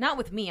 Not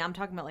with me. I'm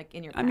talking about like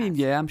in your past. I mean,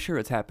 yeah, I'm sure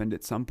it's happened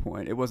at some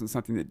point. It wasn't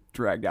something that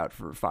dragged out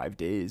for 5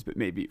 days, but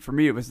maybe for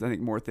me, it was, I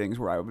think, more things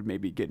where I would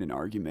maybe get in an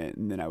argument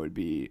and then I would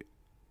be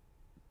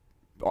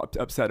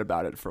upset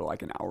about it for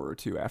like an hour or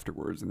two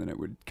afterwards, and then it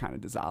would kind of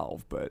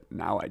dissolve. But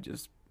now I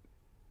just,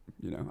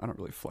 I don't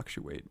really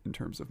fluctuate in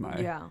terms of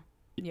my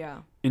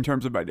in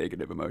terms of my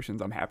negative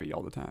emotions. I'm happy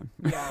all the time.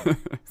 Yeah.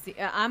 See,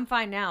 I'm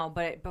fine now,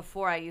 but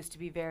before I used to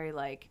be very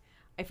like,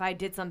 if I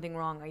did something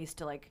wrong, I used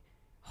to like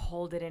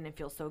hold it in and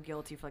feel so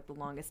guilty for like the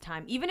longest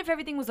time, even if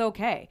everything was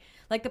okay.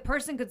 Like the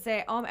person could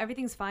say, "Oh,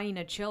 everything's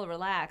fine, chill,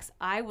 relax."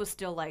 I was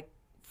still like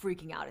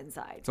freaking out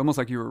inside. It's almost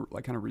like you were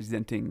like kind of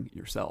resenting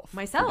yourself.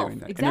 Myself, for doing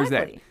that.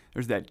 exactly. And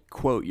there's that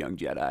quote, Young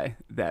Jedi,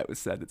 that was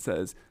said. It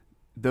says,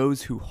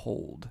 "Those who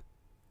hold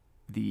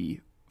the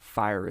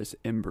fire as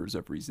embers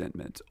of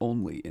resentment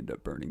only end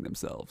up burning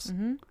themselves."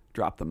 Mm-hmm.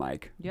 Drop the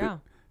mic. Yeah.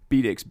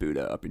 B-Dix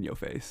Buddha up in your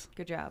face.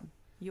 Good job.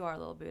 You are a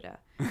little Buddha.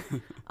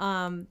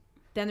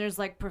 Then there's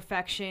like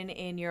perfection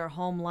in your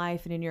home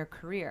life and in your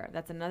career.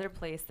 That's another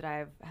place that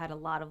I've had a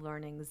lot of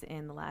learnings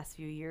in the last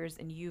few years,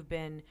 and you've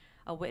been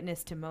a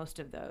witness to most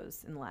of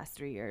those in the last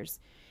 3 years.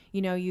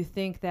 You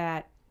think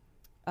that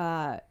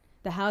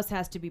the house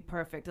has to be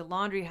perfect. The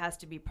laundry has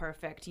to be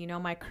perfect.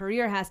 My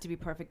career has to be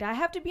perfect. I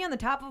have to be on the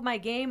top of my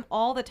game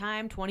all the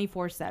time,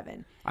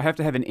 24/7. I have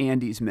to have an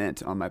Andes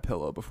mint on my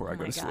pillow before I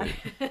go to sleep.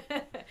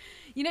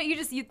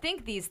 You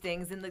think these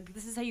things, and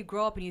this is how you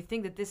grow up, and you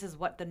think that this is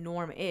what the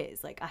norm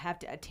is. Like, I have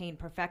to attain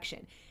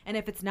perfection. And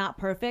if it's not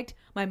perfect,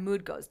 my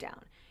mood goes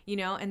down,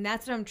 and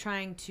that's what I'm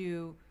trying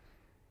to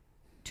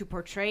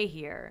portray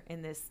here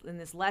in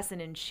this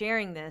lesson and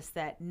sharing this,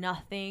 that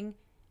nothing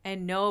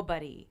and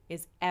nobody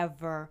is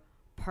ever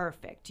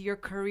perfect. Your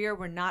career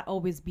will not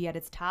always be at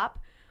its top.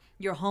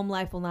 Your home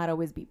life will not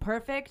always be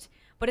perfect,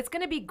 but it's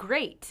going to be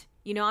great.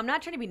 I'm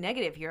not trying to be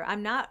negative here.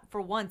 I'm not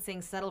for once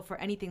saying settle for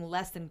anything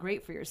less than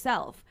great for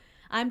yourself.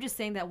 I'm just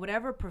saying that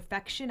whatever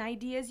perfection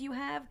ideas you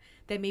have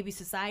that maybe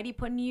society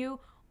put in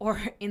you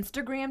or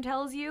Instagram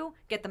tells you,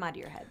 get them out of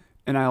your head.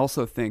 And I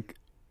also think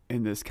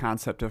in this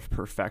concept of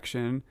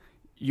perfection,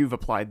 you've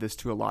applied this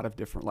to a lot of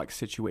different like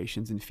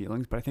situations and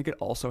feelings, but I think it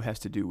also has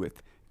to do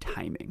with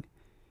timing.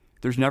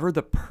 There's never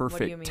the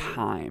perfect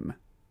time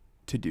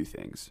to do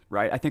things,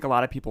 right? I think a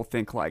lot of people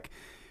think like,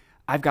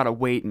 I've got to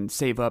wait and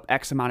save up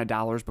X amount of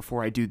dollars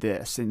before I do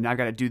this, and I've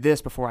got to do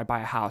this before I buy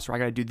a house, or I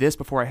got to do this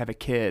before I have a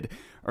kid,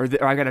 or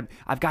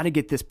I've got to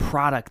get this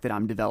product that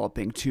I'm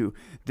developing to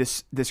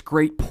this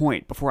great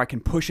point before I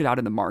can push it out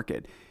in the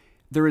market.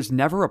 There is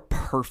never a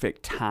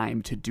perfect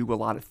time to do a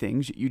lot of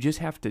things. You just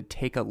have to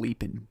take a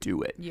leap and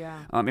do it.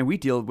 Yeah. And we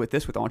deal with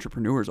this with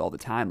entrepreneurs all the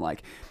time.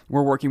 Like,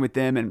 we're working with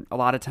them, and a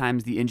lot of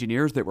times the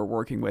engineers that we're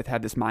working with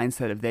have this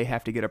mindset of they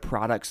have to get a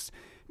product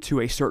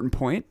to a certain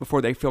point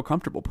before they feel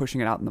comfortable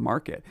pushing it out in the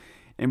market.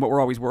 And what we're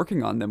always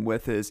working on them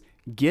with is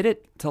get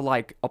it to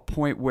like a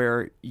point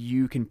where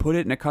you can put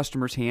it in a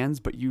customer's hands,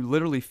 but you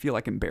literally feel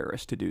like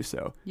embarrassed to do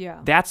so. Yeah.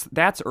 That's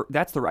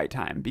the right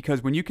time,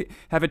 because when you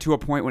have it to a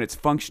point when it's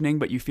functioning,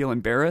 but you feel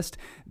embarrassed,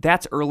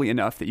 that's early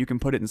enough that you can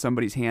put it in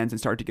somebody's hands and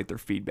start to get their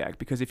feedback.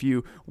 Because if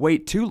you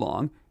wait too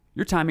long,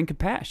 your timing could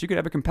pass. You could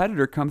have a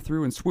competitor come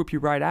through and swoop you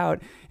right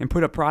out and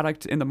put a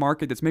product in the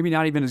market that's maybe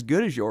not even as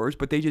good as yours,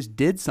 but they just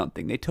did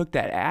something. They took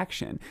that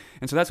action.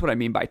 And so that's what I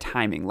mean by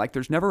timing. Like,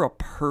 there's never a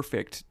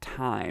perfect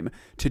time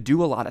to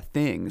do a lot of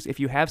things. If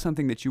you have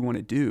something that you want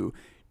to do,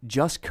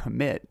 just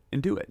commit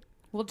and do it.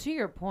 Well, to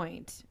your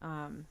point,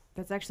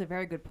 that's actually a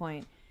very good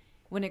point.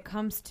 When it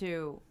comes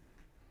to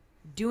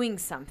doing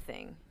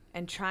something,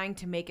 and trying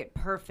to make it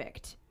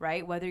perfect,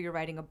 right? Whether you're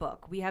writing a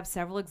book. We have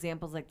several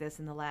examples like this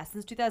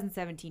since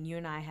 2017, you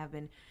and I have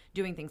been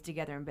doing things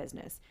together in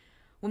business.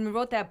 When we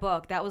wrote that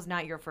book, that was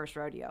not your first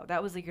rodeo.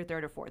 That was like your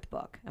third or fourth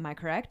book. Am I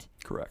correct?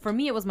 Correct. For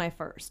me, it was my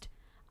first.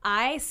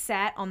 I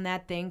sat on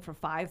that thing for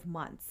 5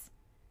 months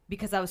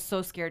because I was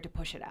so scared to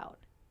push it out.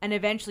 And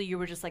eventually you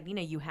were just like,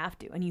 Nina, you have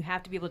to. And you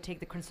have to be able to take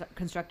the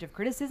constructive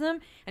criticism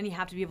and you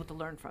have to be able to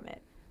learn from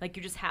it. Like,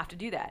 you just have to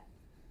do that.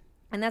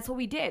 And that's what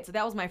we did. So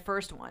that was my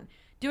first one.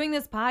 Doing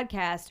this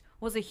podcast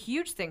was a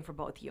huge thing for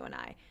both you and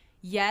I.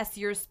 Yes,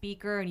 you're a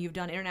speaker and you've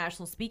done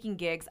international speaking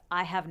gigs.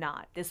 I have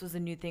not. This was a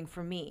new thing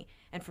for me.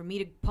 And for me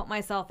to put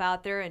myself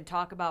out there and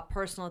talk about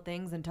personal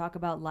things and talk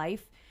about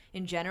life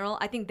in general,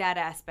 I think that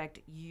aspect,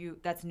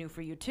 that's new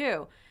for you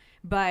too.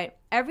 But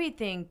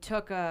everything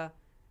took a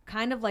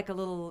kind of like a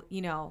little,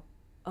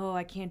 oh,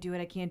 I can't do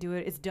it.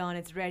 It's done.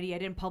 It's ready. I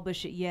didn't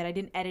publish it yet. I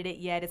didn't edit it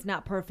yet. It's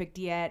not perfect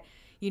yet.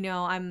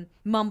 I'm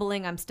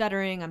mumbling. I'm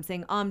stuttering. I'm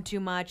saying too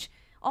much.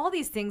 All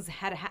these things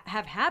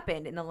have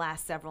happened in the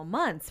last several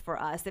months for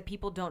us that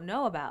people don't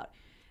know about.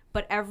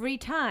 But every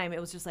time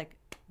it was just like,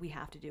 we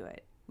have to do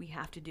it. We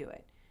have to do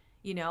it.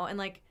 And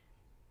like,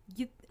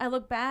 I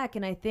look back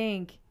and I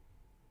think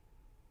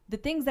the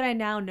things that I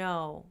now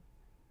know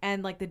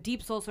and like the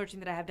deep soul searching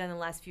that I have done in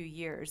the last few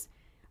years,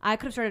 I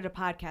could have started a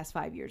podcast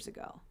 5 years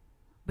ago.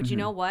 But you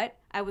know what?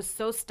 I was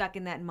so stuck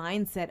in that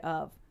mindset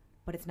of,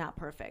 but it's not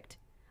perfect.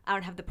 I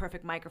don't have the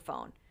perfect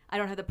microphone. I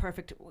don't have the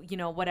perfect,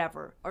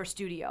 whatever, or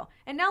studio.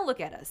 And now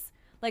look at us.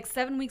 Like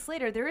 7 weeks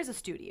later, there is a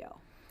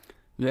studio.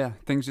 Yeah,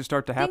 things just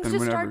start to happen. Things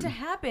just start to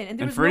happen.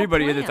 And for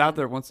anybody that's out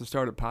there that wants to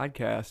start a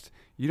podcast,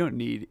 you don't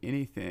need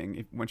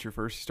anything once you're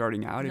first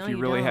starting out. No, if you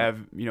really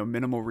have,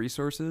 minimal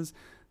resources,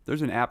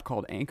 there's an app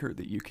called Anchor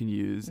that you can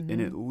use, and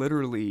it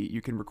literally,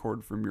 you can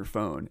record from your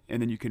phone,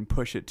 and then you can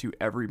push it to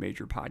every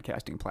major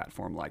podcasting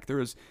platform. Like,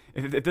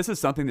 if this is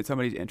something that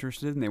somebody's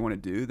interested in and they want to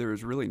do, there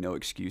is really no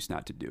excuse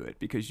not to do it,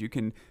 because you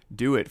can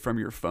do it from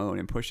your phone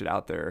and push it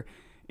out there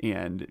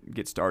and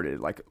get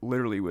started, like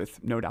literally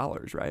with no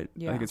dollars, right?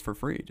 Yeah. I think it's for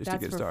free just to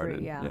get started.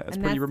 Free, yeah. It's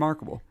pretty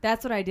remarkable.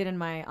 That's what I did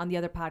on the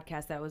other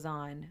podcast that I was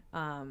on.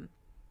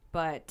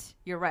 But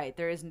you're right.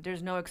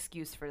 There's no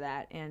excuse for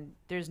that, and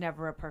there's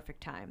never a perfect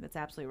time. That's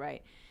absolutely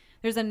right.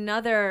 There's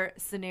another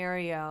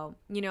scenario.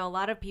 A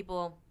lot of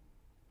people,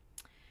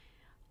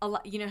 how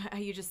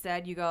you just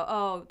said, you go,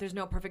 oh, there's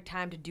no perfect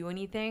time to do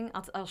anything.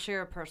 I'll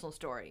share a personal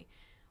story.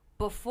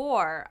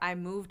 Before I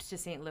moved to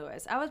St.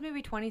 Louis, I was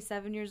maybe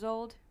 27 years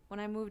old when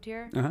I moved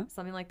here,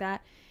 something like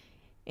that.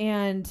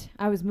 And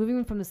I was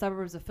moving from the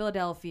suburbs of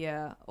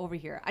Philadelphia over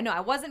here. I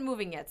wasn't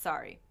moving yet.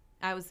 Sorry,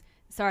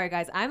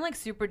 guys. I'm like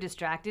super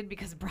distracted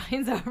because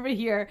Brian's over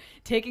here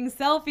taking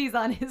selfies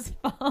on his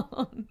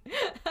phone.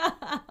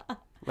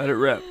 Let it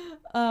rip.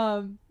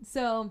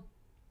 So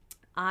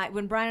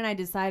when Brian and I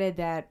decided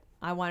that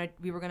I was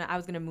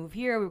going to move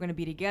here, we were going to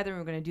be together, and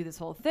we were going to do this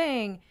whole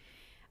thing.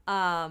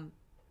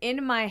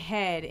 In my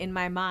head, in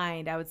my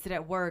mind, I would sit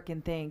at work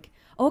and think,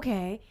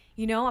 okay,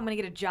 I'm going to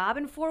get a job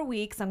in 4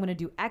 weeks. I'm going to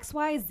do X,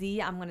 Y,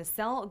 Z. I'm going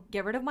to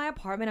get rid of my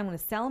apartment. I'm going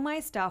to sell my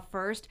stuff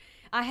first.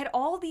 I had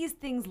all these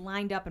things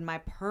lined up in my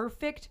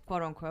perfect,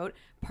 quote unquote,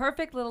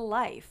 perfect little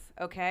life,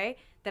 okay,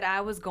 that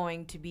I was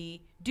going to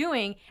be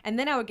doing. And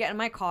then I would get in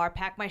my car,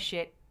 pack my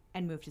shit,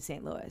 and move to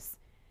St. Louis.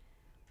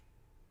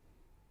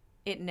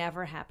 It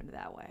never happened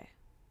that way.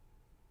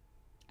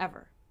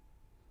 Ever.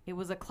 It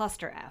was a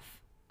cluster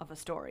F of a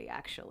story,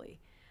 actually.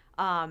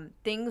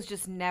 Things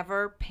just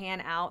never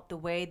pan out the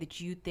way that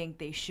you think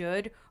they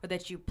should or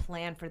that you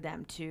plan for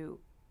them to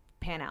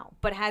pan out.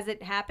 But has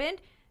it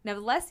happened?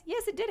 Nevertheless,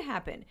 yes, it did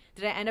happen.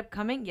 Did I end up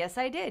coming? Yes,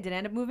 I did. Did I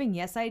end up moving?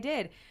 Yes, I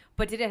did.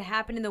 But did it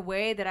happen in the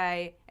way that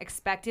I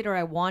expected or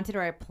I wanted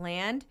or I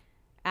planned?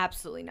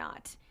 Absolutely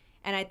not.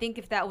 And I think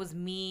if that was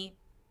me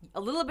a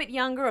little bit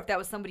younger, if that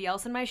was somebody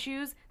else in my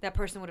shoes, that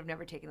person would have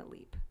never taken the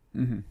leap.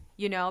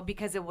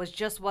 Because it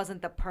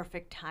wasn't the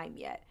perfect time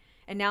yet.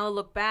 And now I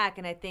look back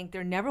and I think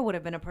there never would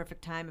have been a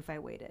perfect time if I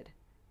waited.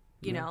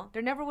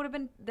 There never would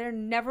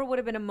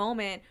have been a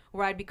moment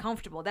where I'd be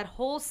comfortable. That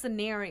whole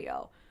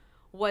scenario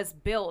was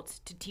built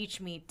to teach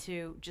me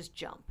to just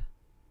jump.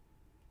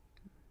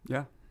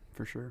 Yeah,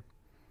 for sure.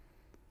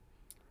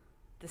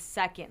 The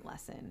second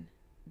lesson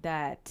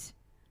that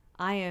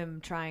I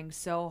am trying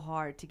so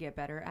hard to get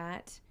better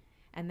at,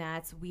 and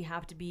that's we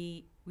have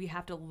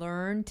to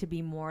learn to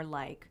be more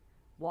like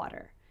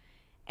water.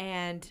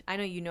 And I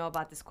know you know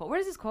about this quote. Where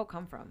does this quote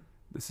come from?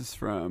 This is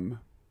from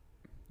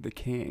the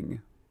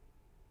King.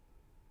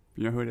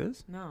 You know who it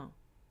is? No.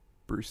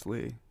 Bruce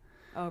Lee.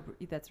 Oh,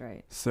 that's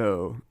right.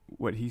 So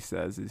what he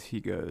says is, he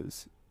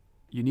goes,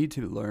 you need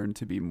to learn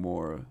to be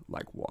more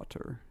like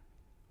water.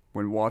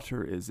 When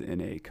water is in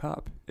a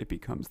cup, it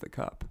becomes the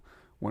cup.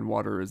 When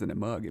water is in a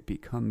mug, it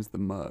becomes the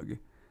mug.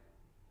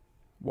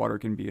 Water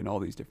can be in all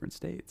these different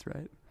states,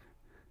 right?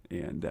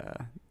 And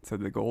so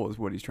the goal is,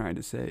 what he's trying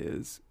to say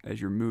is,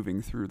 as you're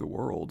moving through the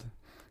world,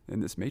 in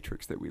this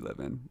matrix that we live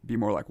in. Be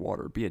more like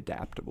water. Be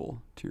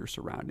adaptable to your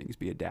surroundings.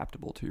 Be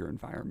adaptable to your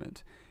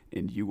environment.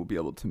 And you will be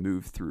able to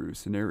move through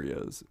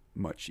scenarios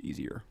much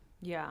easier.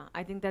 Yeah,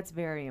 I think that's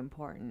very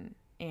important.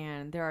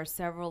 And there are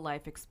several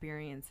life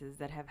experiences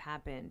that have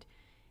happened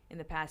in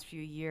the past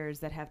few years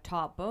that have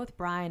taught both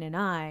Brian and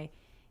I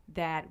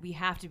that we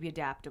have to be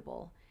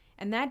adaptable.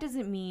 And that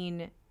doesn't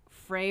mean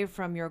fray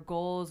from your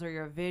goals or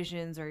your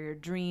visions or your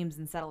dreams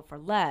and settle for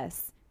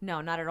less. No,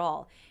 not at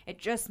all. It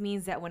just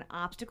means that when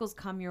obstacles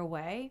come your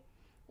way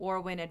or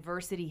when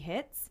adversity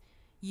hits,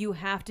 you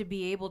have to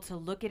be able to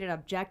look at it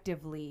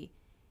objectively,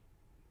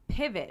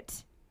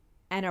 pivot,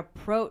 and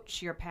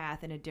approach your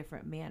path in a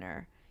different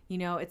manner. You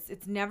know,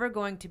 it's never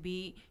going to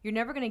be, you're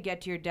never going to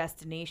get to your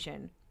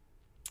destination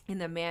in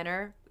the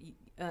manner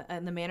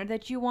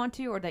that you want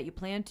to or that you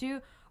plan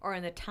to, or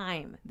in the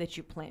time that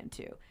you plan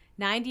to.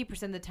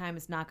 90% of the time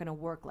it's not going to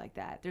work like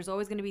that. There's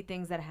always going to be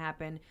things that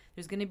happen.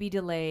 There's going to be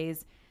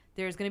delays.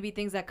 There's going to be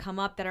things that come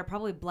up that are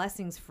probably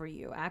blessings for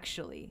you,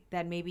 actually,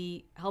 that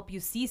maybe help you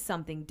see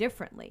something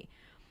differently.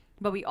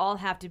 But we all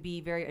have to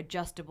be very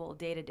adjustable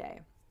day to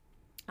day.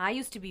 I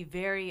used to be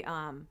very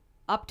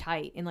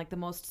uptight in like the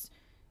most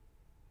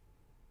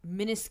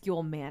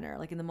minuscule manner,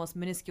 like in the most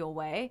minuscule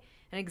way.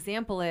 An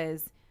example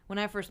is when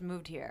I first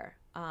moved here,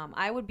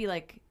 I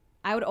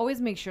would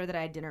always make sure that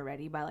I had dinner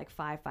ready by like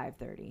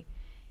 5:30.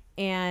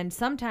 And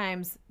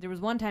sometimes, there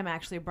was one time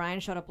actually, Brian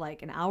showed up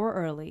like an hour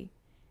early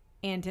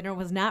and dinner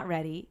was not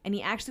ready. And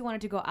he actually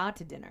wanted to go out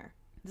to dinner.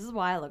 This is a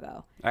while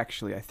ago.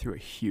 Actually, I threw a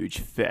huge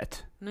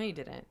fit. No, you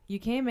didn't. You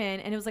came in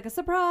and it was like a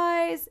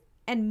surprise.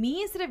 And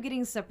me, instead of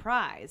getting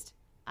surprised,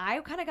 I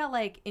kind of got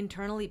like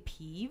internally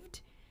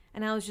peeved.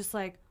 And I was just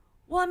like,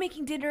 well, I'm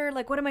making dinner.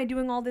 Like, what am I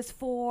doing all this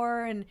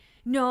for? And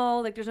no,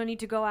 like, there's no need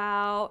to go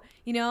out,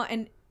 you know?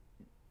 And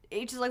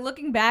it's just like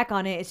looking back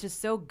on it, it's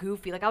just so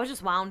goofy. Like, I was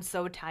just wound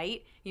so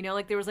tight, you know?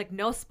 Like, there was like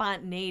no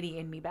spontaneity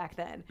in me back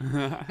then.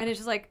 And it's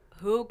just like,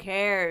 who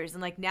cares?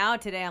 And like now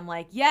today, I'm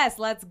like, yes,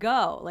 let's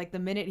go. Like, the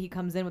minute he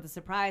comes in with a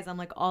surprise, I'm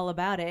like all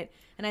about it.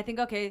 And I think,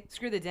 okay,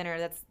 screw the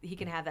dinner. He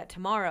can have that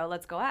tomorrow.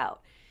 Let's go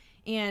out.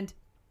 And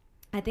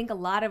I think a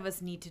lot of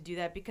us need to do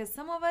that because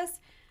some of us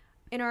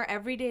in our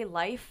everyday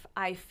life,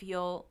 I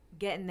feel,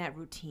 get in that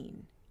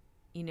routine,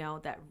 you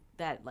know,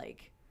 that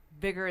like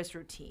vigorous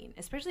routine,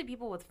 especially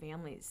people with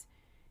families.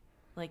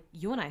 Like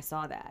you and I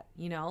saw that,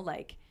 you know,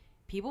 like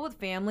people with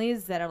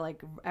families that are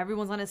like,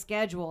 everyone's on a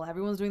schedule.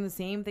 Everyone's doing the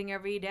same thing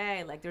every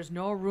day. Like there's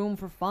no room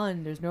for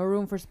fun. There's no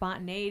room for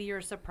spontaneity or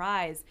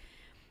surprise.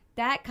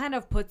 That kind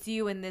of puts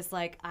you in this,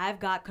 like, I've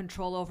got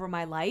control over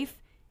my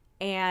life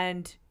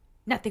and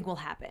nothing will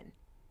happen,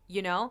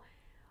 you know?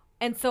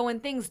 And so when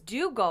things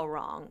do go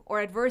wrong or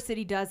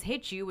adversity does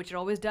hit you, which it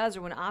always does,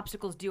 or when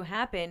obstacles do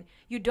happen,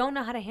 you don't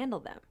know how to handle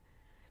them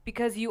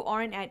because you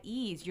aren't at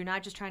ease. You're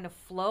not just trying to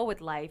flow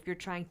with life. You're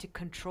trying to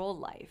control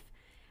life.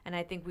 And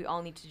I think we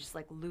all need to just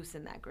like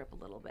loosen that grip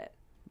a little bit.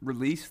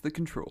 Release the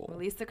control.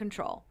 Release the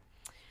control.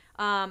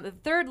 The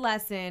third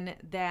lesson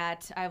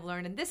that I've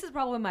learned, and this is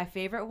probably my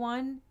favorite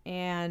one,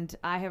 and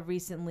I have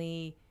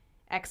recently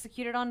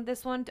executed on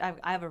this one.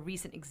 I have a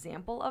recent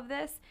example of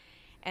this,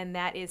 and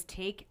that is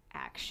take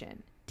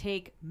action.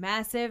 Take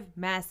massive,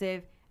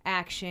 massive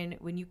action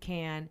when you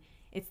can.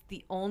 It's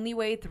the only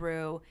way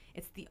through.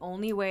 It's the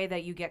only way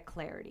that you get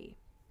clarity.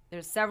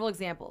 There's several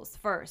examples.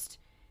 First,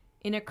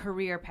 in a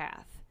career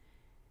path.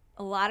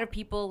 A lot of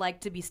people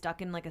like to be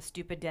stuck in like a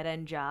stupid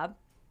dead-end job,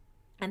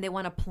 and they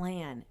want to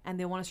plan, and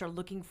they want to start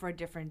looking for a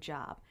different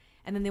job.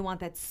 And then they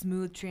want that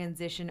smooth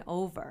transition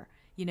over,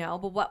 you know?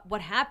 But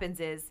what happens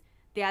is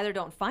they either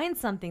don't find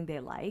something they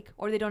like,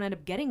 or they don't end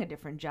up getting a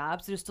different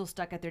job, so they're still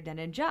stuck at their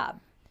dead-end job.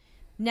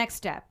 Next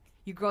step,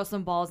 you grow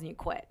some balls and you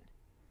quit,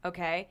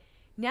 okay?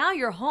 Now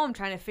you're home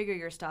trying to figure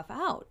your stuff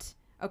out,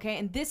 okay?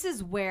 And this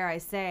is where I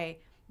say,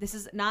 this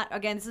is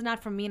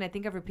not from me, and I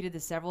think I've repeated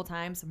this several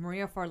times.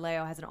 Maria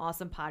Forleo has an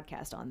awesome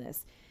podcast on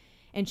this.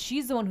 And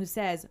she's the one who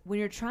says, when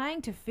you're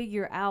trying to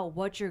figure out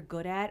what you're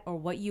good at or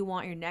what you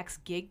want your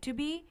next gig to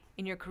be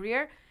in your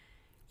career,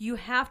 you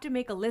have to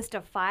make a list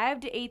of 5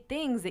 to 8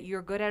 things that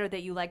you're good at or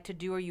that you like to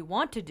do or you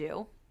want to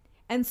do,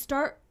 and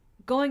start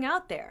going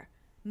out there.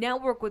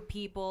 Network with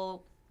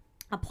people,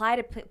 apply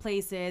to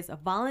places,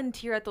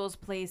 volunteer at those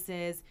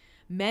places,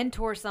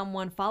 mentor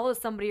someone, follow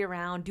somebody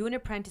around, do an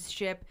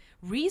apprenticeship,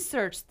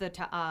 research the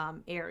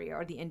area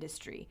or the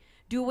industry.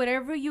 Do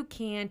whatever you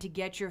can to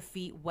get your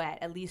feet wet,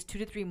 at least 2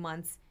 to 3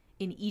 months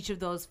in each of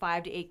those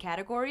 5 to 8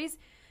 categories.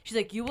 She's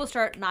like, you will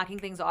start knocking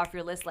things off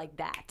your list like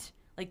that.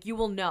 Like, you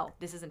will know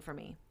this isn't for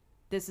me.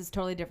 This is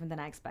totally different than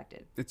I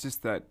expected. It's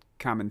just that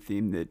common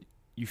theme that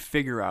you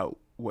figure out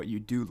what you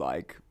do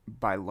like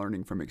by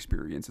learning from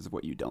experiences of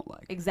what you don't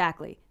like.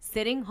 Exactly.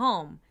 Sitting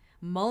home,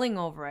 mulling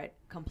over it,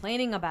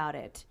 complaining about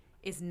it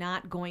is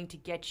not going to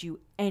get you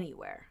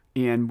anywhere.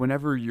 And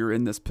whenever you're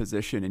in this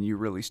position and you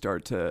really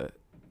start to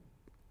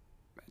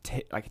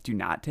do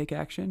not take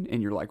action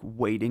and you're like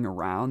waiting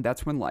around,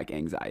 that's when like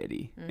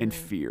anxiety and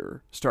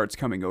fear starts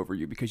coming over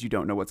you because you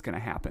don't know what's going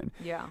to happen.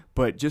 Yeah.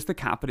 But just the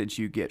confidence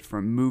you get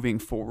from moving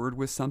forward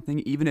with something,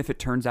 even if it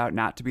turns out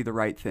not to be the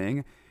right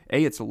thing,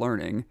 A, it's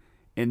learning.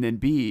 And then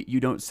B, you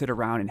don't sit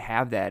around and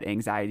have that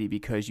anxiety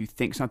because you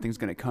think something's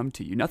going to come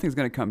to you. Nothing's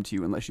going to come to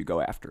you unless you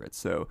go after it.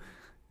 So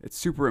it's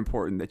super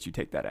important that you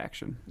take that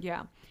action.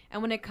 Yeah.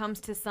 And when it comes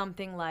to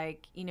something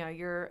like, you know,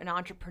 you're an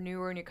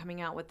entrepreneur and you're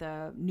coming out with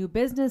a new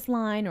business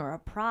line or a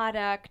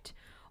product,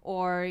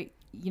 or,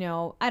 you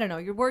know, I don't know,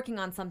 you're working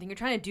on something, you're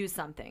trying to do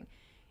something,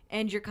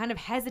 and you're kind of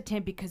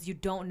hesitant because you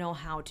don't know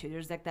how to.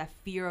 There's like that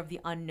fear of the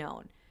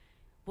unknown.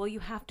 Well,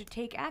 you have to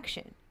take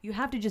action. You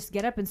have to just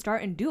get up and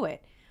start and do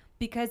it.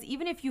 Because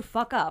even if you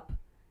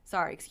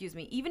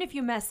even if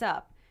you mess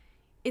up,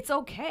 it's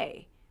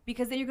okay.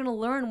 Because then you're going to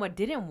learn what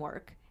didn't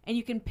work, and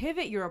you can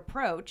pivot your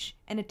approach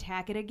and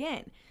attack it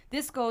again.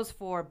 This goes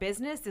for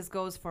business. This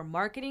goes for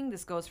marketing.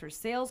 This goes for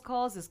sales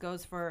calls. This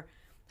goes for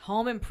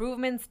home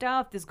improvement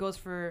stuff. This goes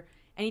for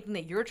anything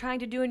that you're trying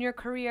to do in your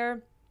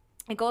career.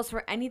 It goes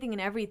for anything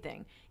and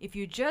everything. If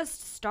you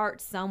just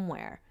start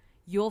somewhere,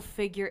 you'll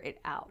figure it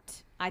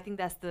out. I think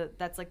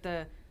that's like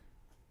the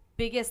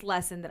biggest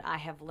lesson that I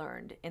have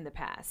learned in the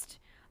past.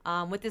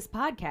 With this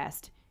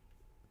podcast,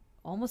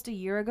 almost a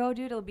year ago,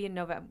 dude, it'll be in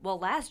November. Well,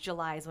 last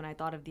July is when I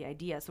thought of the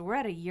idea. So we're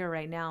at a year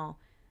right now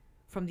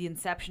from the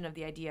inception of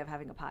the idea of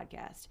having a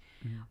podcast.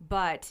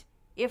 But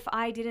if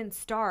I didn't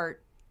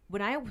start,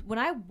 when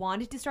I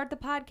wanted to start the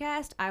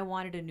podcast, I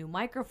wanted a new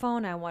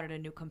microphone, I wanted a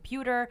new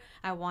computer,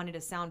 I wanted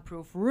a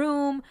soundproof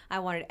room, I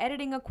wanted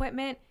editing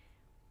equipment.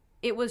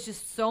 It was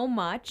just so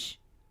much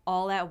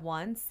all at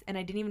once, and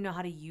I didn't even know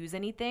how to use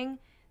anything.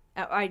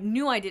 I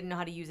knew I didn't know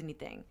how to use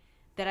anything,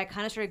 that I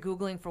kind of started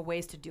Googling for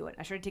ways to do it.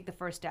 I started to take the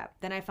first step.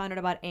 Then I found out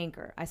about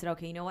Anchor. I said,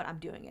 okay, you know what? I'm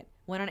doing it.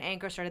 Went on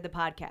Anchor, started the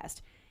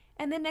podcast.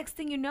 And then next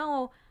thing you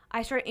know,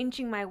 I started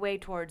inching my way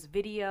towards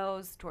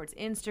videos, towards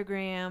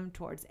Instagram,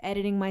 towards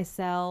editing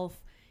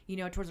myself, you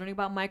know, towards learning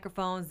about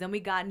microphones. Then we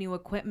got new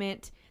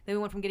equipment. Then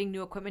we went from getting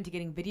new equipment to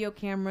getting video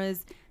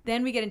cameras.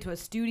 Then we get into a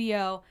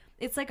studio.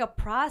 It's like a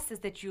process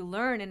that you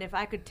learn. And if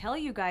I could tell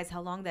you guys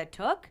how long that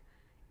took,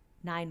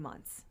 9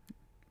 months.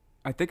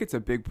 I think it's a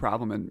big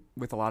problem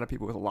with a lot of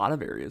people with a lot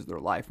of areas of their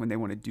life when they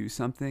want to do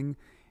something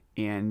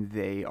and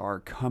they are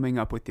coming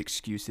up with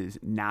excuses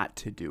not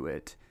to do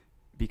it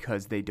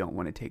because they don't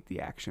want to take the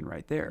action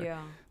right there.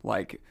 Yeah.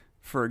 Like,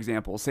 for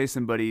example, say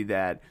somebody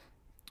that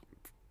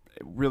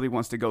really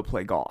wants to go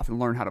play golf and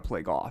learn how to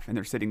play golf, and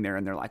they're sitting there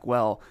and they're like,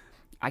 well,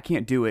 I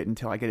can't do it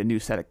until I get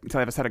until I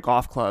have a set of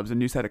golf clubs, a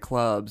new set of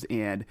clubs,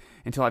 and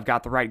until I've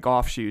got the right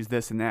golf shoes,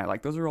 this and that.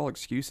 Like, those are all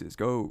excuses.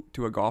 Go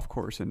to a golf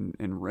course and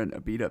rent a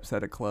beat up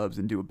set of clubs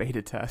and do a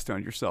beta test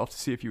on yourself to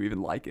see if you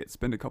even like it.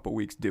 Spend a couple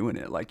weeks doing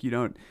it. Like, you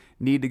don't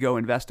need to go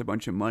invest a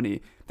bunch of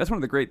money. That's one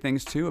of the great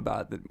things too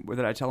about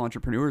that I tell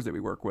entrepreneurs that we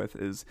work with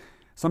is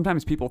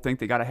sometimes people think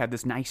they got to have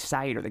this nice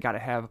site or they got to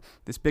have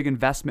this big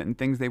investment in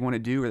things they want to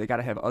do or they got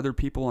to have other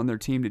people on their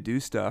team to do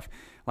stuff.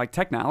 Like,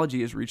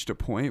 technology has reached a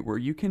point where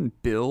you can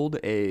build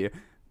a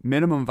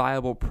minimum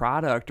viable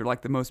product or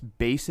like the most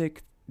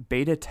basic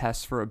beta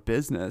tests for a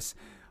business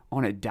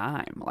on a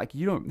dime. Like,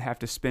 you don't have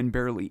to spend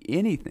barely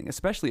anything,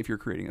 especially if you're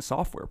creating a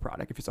software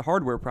product. If it's a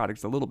hardware product,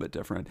 it's a little bit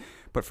different.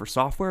 But for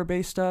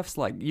software-based stuff,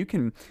 like, you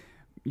can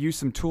use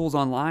some tools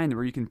online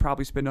where you can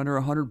probably spend under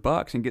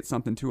 $100 and get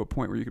something to a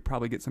point where you could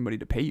probably get somebody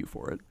to pay you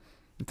for it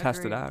and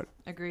test it out.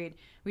 Agreed.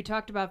 We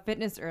talked about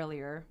fitness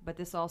earlier, but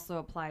this also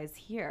applies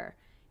here.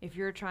 If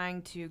you're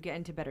trying to get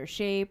into better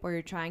shape or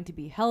you're trying to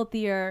be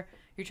healthier,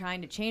 you're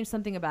trying to change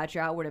something about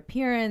your outward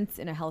appearance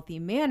in a healthy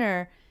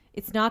manner,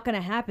 it's not going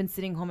to happen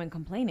sitting home and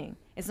complaining.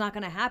 It's not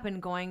going to happen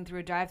going through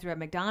a drive-thru at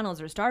McDonald's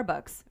or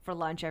Starbucks for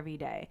lunch every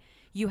day.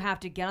 You have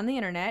to get on the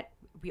internet.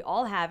 We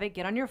all have it.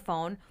 Get on your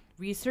phone.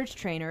 Research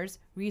trainers,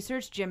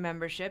 research gym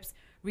memberships,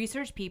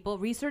 research people,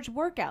 research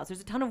workouts. There's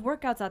a ton of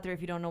workouts out there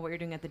if you don't know what you're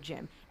doing at the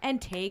gym. And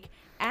take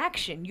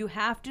action. You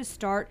have to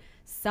start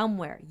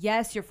somewhere.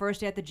 Yes, your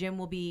first day at the gym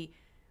will be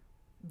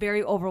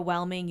very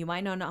overwhelming. You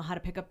might not know how to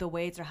pick up the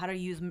weights or how to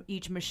use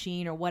each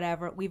machine or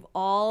whatever. We've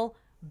all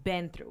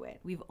been through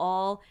it. We've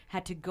all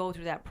had to go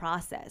through that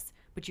process.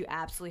 But you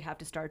absolutely have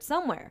to start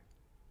somewhere.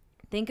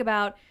 Think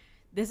about,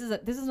 this is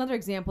another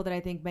example that I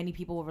think many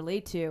people will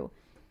relate to.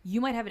 You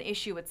might have an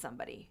issue with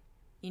somebody,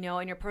 you know,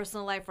 in your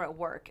personal life or at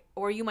work,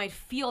 or you might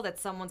feel that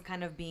someone's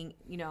kind of being,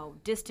 you know,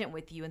 distant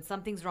with you and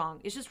something's wrong.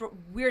 It's just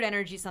weird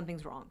energy,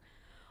 something's wrong.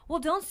 Well,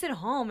 don't sit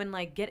home and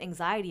like get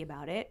anxiety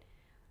about it.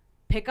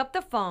 Pick up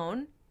the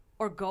phone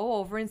or go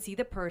over and see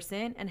the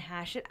person and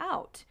hash it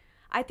out.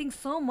 I think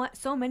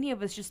so many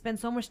of us just spend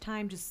so much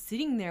time just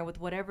sitting there with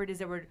whatever it is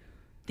that we're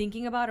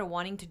thinking about or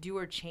wanting to do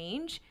or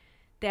change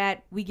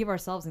that we give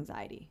ourselves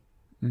anxiety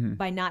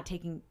by not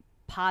taking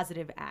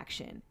positive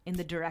action in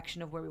the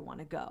direction of where we want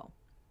to go.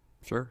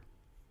 Sure.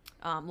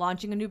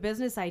 Launching a new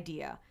business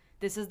idea.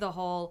 This is the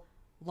whole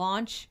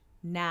launch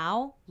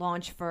now,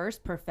 launch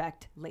first,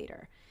 perfect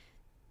later.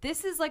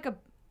 This is like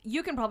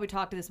you can probably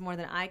talk to this more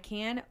than I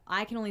can.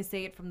 I can only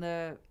say it from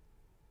the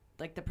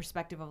like the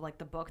perspective of like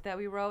the book that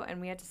we wrote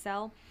and we had to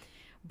sell.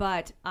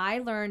 But I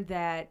learned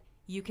that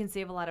you can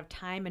save a lot of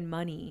time and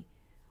money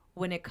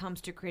when it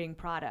comes to creating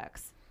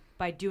products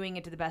by doing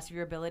it to the best of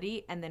your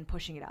ability and then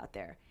pushing it out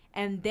there.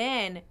 And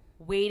then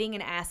waiting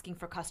and asking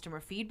for customer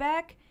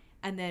feedback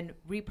and then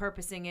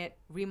repurposing it,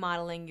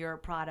 remodeling your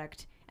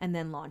product, and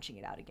then launching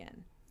it out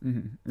again.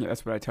 Mm-hmm. Yeah,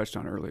 that's what I touched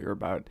on earlier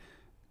about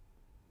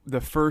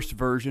the first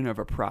version of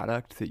a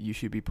product that you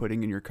should be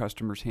putting in your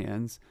customers'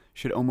 hands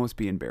should almost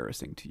be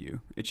embarrassing to you.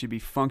 It should be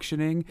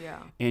functioning,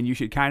 and you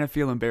should kind of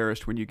feel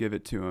embarrassed when you give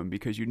it to them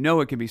because you know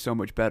it can be so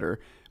much better,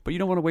 but you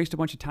don't want to waste a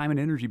bunch of time and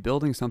energy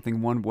building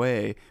something one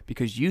way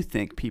because you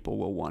think people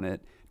will want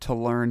it, to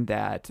learn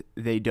that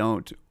they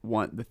don't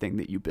want the thing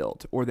that you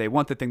built, or they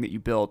want the thing that you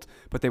built,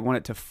 but they want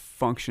it to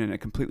function in a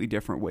completely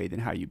different way than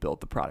how you built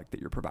the product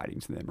that you're providing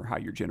to them or how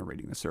you're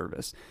generating the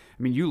service.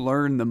 I mean, you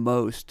learn the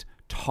most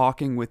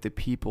talking with the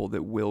people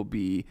that will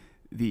be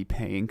the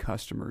paying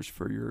customers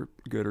for your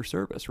good or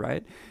service,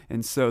 right?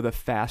 And so the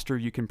faster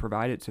you can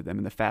provide it to them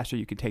and the faster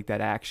you can take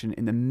that action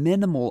in the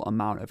minimal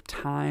amount of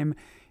time,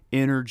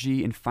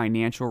 energy, and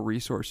financial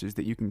resources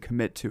that you can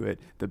commit to it,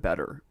 the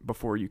better,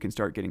 before you can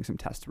start getting some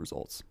test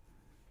results.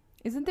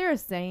 Isn't there a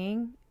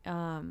saying?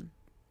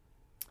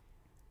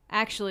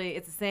 Actually,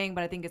 it's a saying,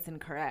 but I think it's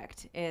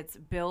incorrect. It's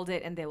build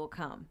it and they will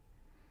come.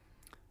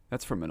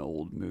 That's from an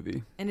old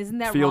movie. And isn't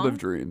that Field wrong? of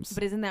Dreams.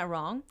 But isn't that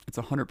wrong? It's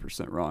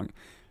 100% wrong.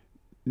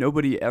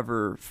 Nobody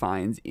ever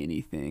finds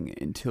anything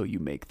until you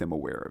make them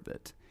aware of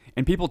it.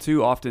 And people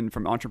too, often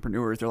from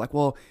entrepreneurs, they're like,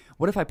 well,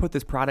 what if I put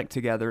this product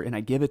together and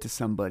I give it to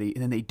somebody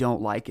and then they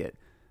don't like it?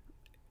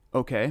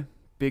 Okay,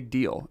 big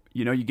deal.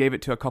 You know, you gave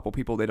it to a couple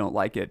people, they don't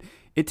like it.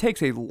 It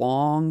takes a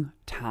long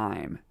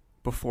time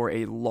before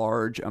a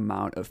large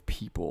amount of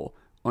people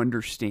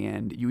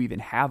understand you even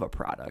have a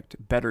product.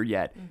 Better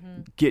yet,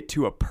 get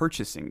to a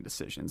purchasing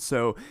decision.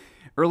 So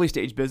early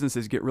stage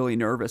businesses get really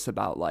nervous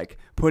about like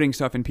putting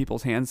stuff in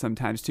people's hands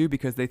sometimes too,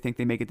 because they think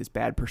they may get this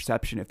bad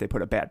perception if they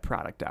put a bad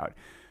product out.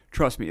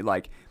 Trust me,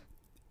 like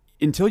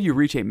until you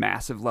reach a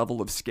massive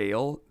level of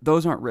scale,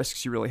 those aren't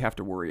risks you really have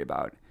to worry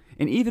about.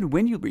 And even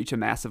when you reach a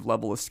massive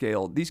level of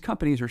scale, these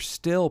companies are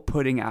still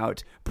putting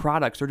out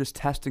products or just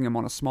testing them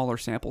on a smaller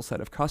sample set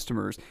of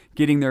customers,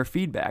 getting their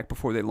feedback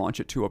before they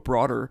launch it to a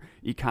broader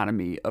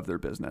economy of their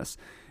business.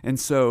 And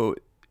so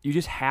you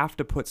just have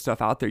to put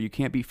stuff out there. You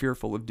can't be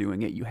fearful of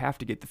doing it. You have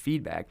to get the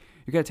feedback.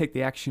 You got to take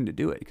the action to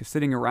do it, because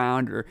sitting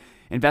around or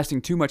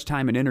investing too much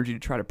time and energy to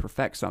try to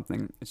perfect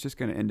something, it's just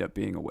going to end up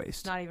being a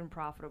waste. Not even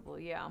profitable.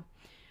 Yeah.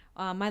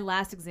 My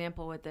last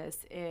example with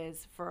this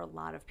is for a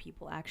lot of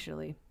people,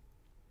 actually.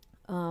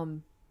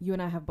 You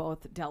and I have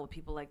both dealt with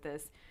people like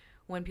this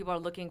when people are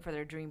looking for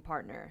their dream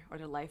partner or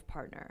their life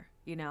partner,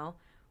 you know,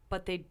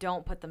 but they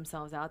don't put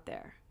themselves out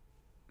there.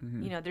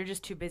 You know, they're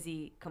just too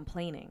busy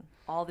complaining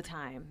all the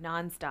time,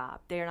 nonstop.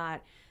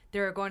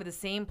 They're going to the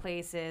same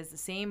places, the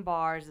same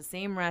bars, the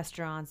same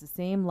restaurants, the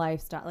same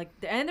lifestyle,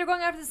 and they're going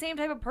after the same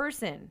type of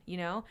person, you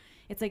know?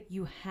 It's like,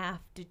 you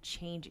have to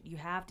change it. You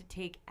have to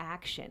take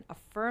action,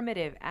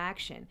 affirmative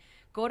action.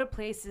 Go to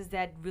places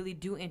that really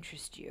do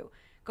interest you.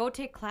 Go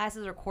take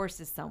classes or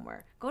courses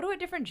somewhere. Go to a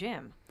different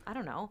gym. I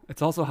don't know.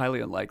 It's also highly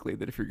unlikely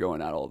that if you're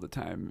going out all the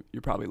time,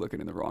 you're probably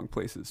looking in the wrong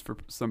places for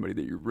somebody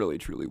that you really,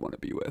 truly want to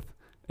be with.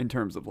 In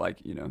terms of like,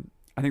 you know,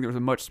 I think there's a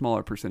much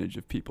smaller percentage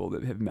of people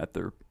that have met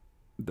their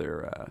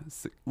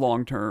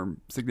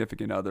long-term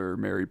significant other,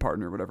 married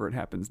partner, whatever it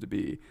happens to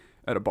be,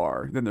 at a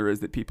bar than there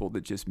is that people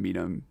that just meet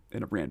them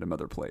in a random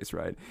other place,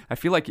 right? I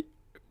feel like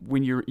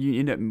when you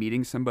end up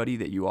meeting somebody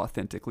that you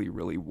authentically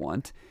really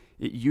want,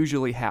 it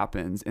usually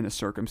happens in a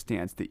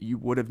circumstance that you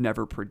would have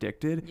never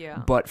predicted,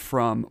 but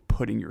from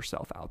putting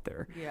yourself out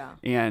there. Yeah.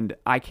 And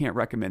I can't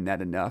recommend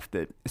that enough,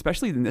 that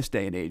especially in this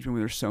day and age when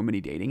there's so many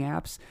dating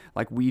apps,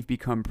 like we've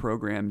become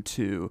programmed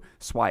to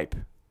swipe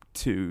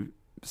to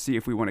see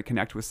if we want to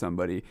connect with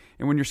somebody.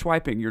 And when you're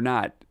swiping, you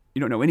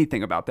don't know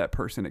anything about that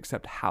person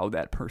except how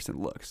that person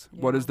looks.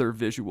 Yeah. What is their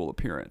visual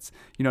appearance?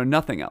 You know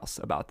nothing else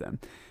about them.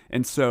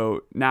 And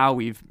so now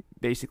we've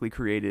basically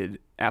created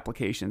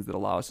applications that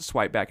allow us to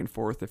swipe back and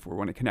forth if we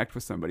want to connect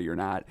with somebody or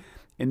not.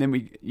 And then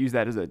we use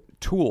that as a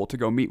tool to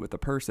go meet with the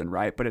person,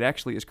 right? But it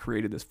actually has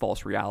created this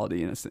false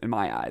reality in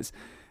my eyes.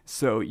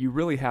 So you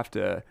really have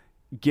to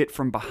get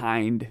from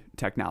behind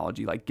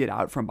technology, like get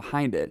out from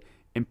behind it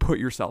and put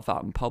yourself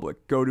out in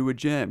public. Go to a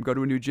gym, go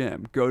to a new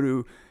gym, go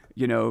to,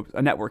 you know,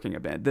 a networking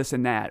event, this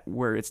and that,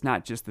 where it's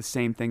not just the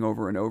same thing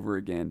over and over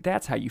again.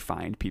 That's how you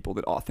find people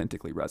that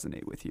authentically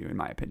resonate with you, in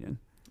my opinion.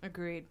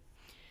 Agreed.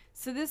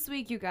 So this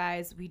week, you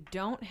guys, we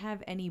don't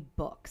have any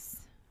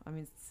books. I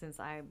mean, since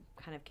I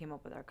kind of came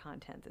up with our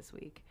content this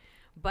week.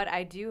 But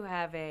I do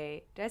have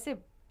I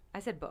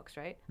said books,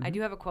 right? I do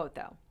have a quote,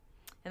 though.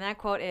 And that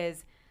quote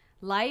is,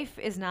 "Life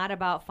is not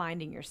about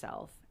finding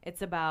yourself.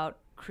 It's about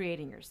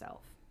creating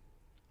yourself."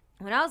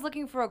 When I was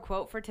looking for a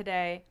quote for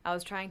today, I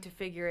was trying to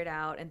figure it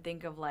out and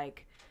think of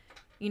like,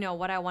 you know,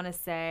 what I want to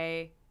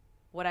say,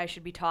 what I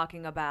should be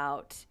talking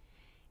about.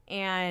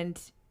 And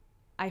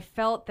I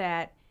felt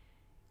that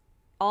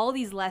all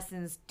these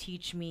lessons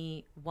teach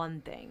me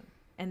one thing,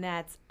 And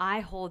that's, I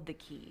hold the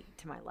key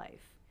to my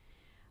life.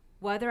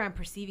 Whether I'm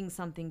perceiving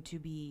something to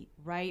be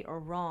right or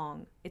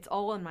wrong, it's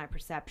all in my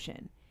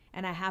perception.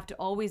 And I have to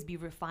always be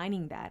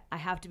refining that. I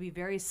have to be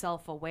very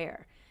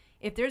self-aware.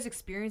 If there's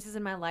experiences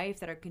in my life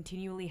that are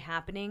continually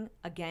happening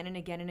again and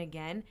again and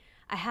again,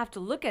 I have to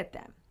look at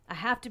them. I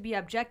have to be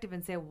objective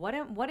and say,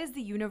 what is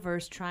the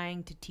universe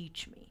trying to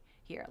teach me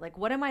here? Like,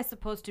 what am I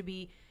supposed to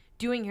be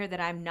doing here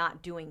that I'm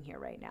not doing here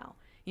right now?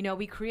 You know,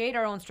 we create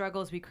our own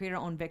struggles, we create our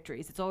own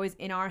victories. It's always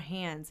in our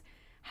hands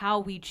how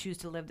we choose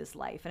to live this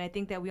life. And I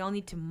think that we all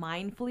need to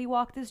mindfully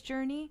walk this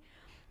journey.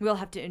 We all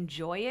have to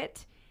enjoy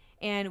it.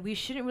 And we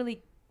shouldn't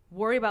really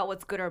worry about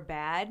what's good or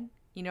bad,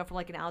 you know, from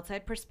like an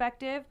outside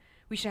perspective.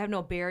 We should have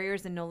no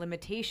barriers and no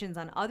limitations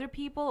on other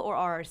people or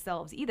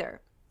ourselves either.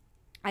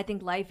 I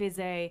think life is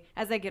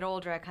as I get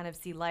older, I kind of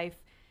see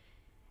life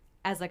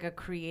as like a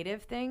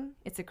creative thing.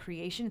 It's a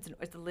creation.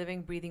 It's a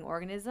living, breathing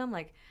organism.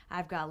 Like,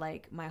 I've got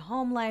like my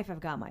home life, I've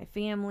got my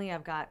family,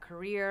 I've got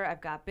career,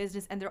 I've got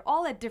business, and they're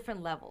all at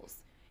different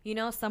levels. You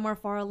know, some are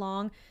far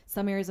along.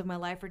 Some areas of my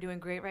life are doing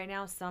great right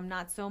now, some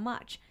not so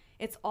much.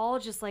 It's all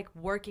just like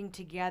working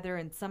together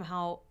and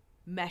somehow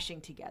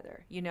meshing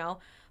together, you know?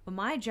 But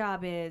my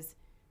job is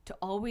to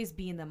always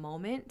be in the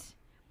moment,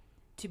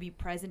 to be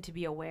present, to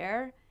be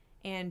aware,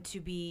 and to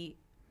be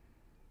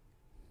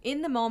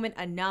in the moment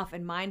enough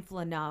and mindful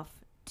enough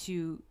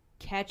to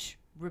catch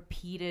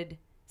repeated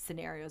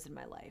scenarios in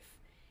my life,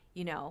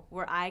 you know,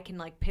 where I can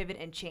like pivot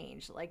and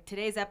change. Like,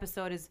 today's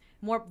episode is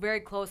more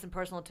very close and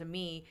personal to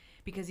me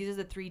because these are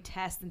the 3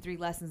 tests and 3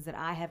 lessons that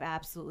I have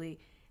absolutely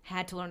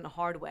had to learn the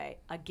hard way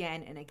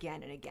again and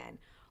again and again.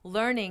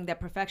 Learning that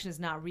perfection is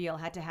not real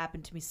had to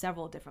happen to me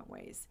several different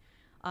ways.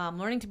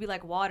 Learning to be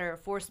like water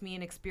forced me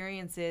in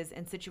experiences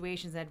and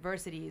situations and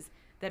adversities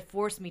that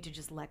forced me to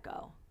just let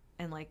go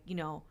and, like, you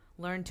know,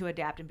 learn to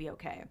adapt and be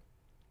okay.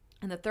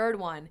 And the third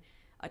one,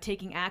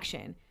 taking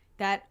action,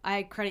 that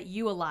I credit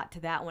you a lot to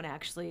that one,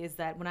 actually, is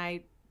that when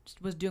I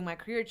was doing my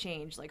career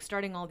change, like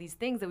starting all these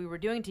things that we were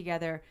doing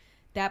together,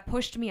 that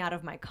pushed me out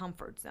of my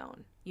comfort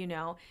zone, you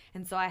know?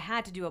 And so I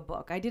had to do a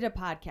book. I did a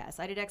podcast.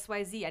 I did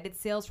XYZ. I did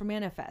sales for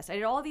Manifest. I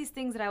did all these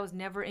things that I was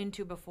never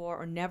into before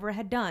or never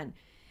had done.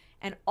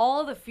 And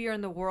all the fear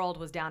in the world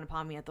was down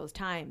upon me at those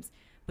times.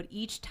 But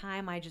each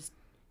time I just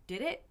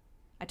did it,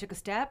 I took a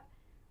step,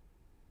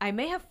 I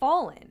may have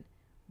fallen,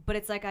 but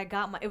it's like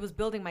it was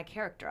building my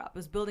character up. It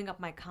was building up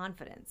my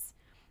confidence.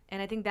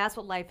 And I think that's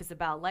what life is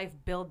about. Life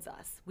builds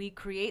us. We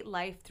create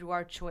life through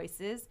our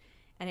choices,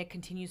 and it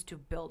continues to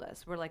build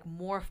us. We're like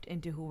morphed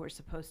into who we're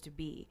supposed to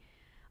be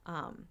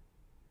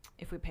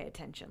if we pay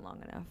attention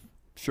long enough.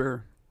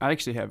 Sure. I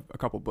actually have a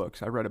couple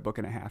books. I read a book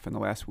and a half in the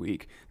last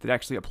week that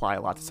actually apply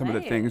a lot to some of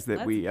the things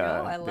that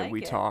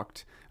we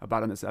talked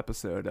about in this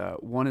episode.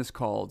 One is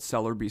called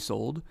Sell or Be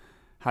Sold: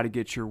 How to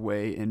Get Your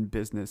Way in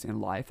Business and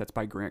Life. That's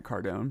by Grant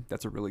Cardone.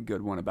 That's a really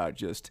good one about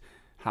just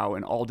how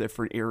in all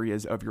different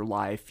areas of your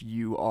life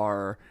you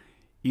are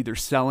either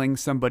selling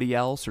somebody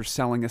else or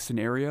selling a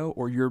scenario,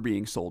 or you're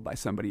being sold by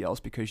somebody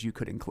else because you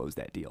couldn't close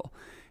that deal.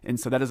 And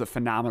so that is a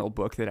phenomenal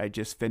book that I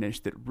just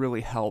finished that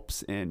really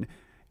helps in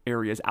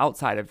areas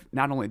outside of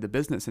not only the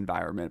business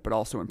environment, but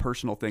also in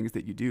personal things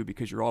that you do,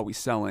 because you're always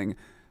selling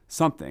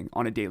something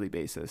on a daily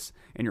basis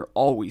and you're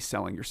always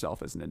selling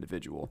yourself as an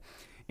individual.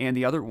 And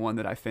the other one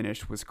that I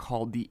finished was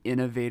called The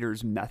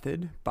Innovator's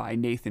Method by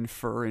Nathan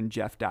Furr and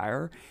Jeff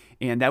Dyer.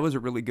 And that was a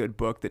really good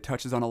book that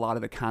touches on a lot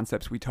of the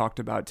concepts we talked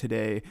about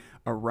today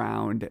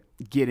around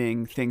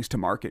getting things to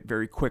market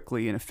very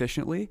quickly and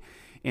efficiently.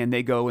 And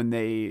they go and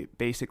they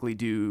basically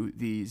do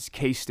these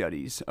case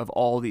studies of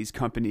all these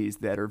companies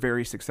that are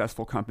very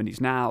successful companies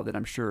now that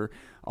I'm sure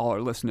all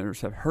our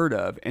listeners have heard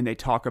of. And they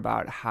talk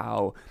about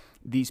how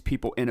these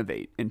people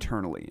innovate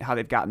internally, how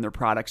they've gotten their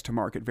products to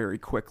market very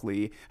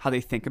quickly, how they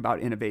think about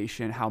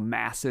innovation, how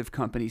massive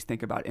companies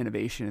think about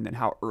innovation, and then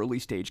how early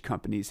stage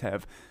companies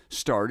have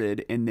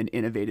started and then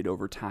innovated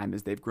over time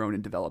as they've grown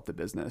and developed the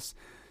business.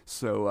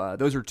 So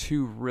those are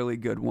 2 really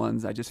good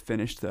ones. I just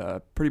finished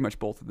pretty much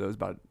both of those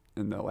about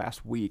in the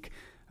last week.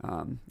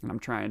 And I'm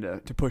trying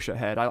to push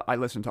ahead. I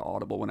listen to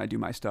Audible when I do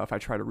my stuff. I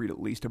try to read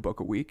at least a book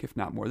a week, if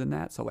not more than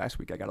that. So last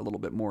week I got a little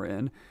bit more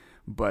in.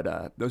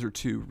 But those are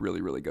 2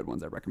 really, really good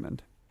ones I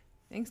recommend.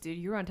 Thanks, dude.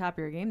 You were on top of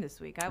your game this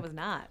week. I was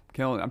not.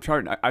 Kellen, I'm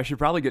charting. I should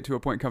probably get to a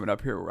point coming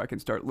up here where I can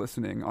start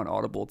listening on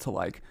Audible to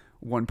like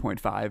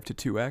 1.5 to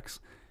 2x.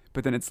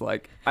 But then it's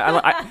like,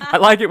 I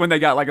like it when they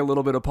got like a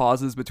little bit of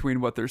pauses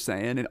between what they're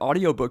saying. And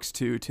audiobooks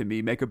too, to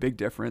me, make a big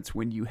difference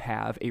when you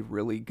have a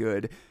really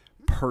good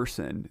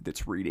person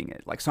that's reading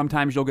it. Like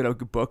sometimes you'll get a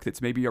book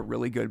that's maybe a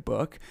really good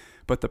book,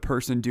 but the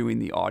person doing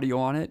the audio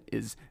on it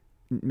is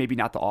maybe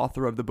not the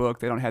author of the book.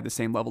 They don't have the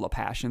same level of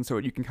passion. So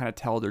you can kind of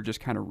tell they're just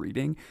kind of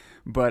reading.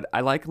 But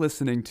I like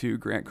listening to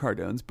Grant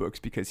Cardone's books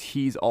because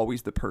he's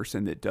always the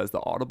person that does the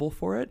audible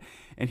for it.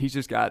 And he's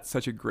just got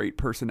such a great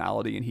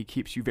personality, and he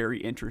keeps you very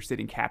interested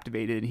and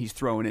captivated. And he's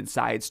throwing in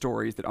side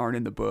stories that aren't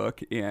in the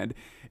book. And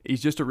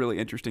he's just a really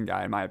interesting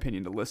guy, in my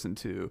opinion, to listen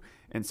to.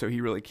 And so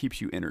he really keeps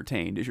you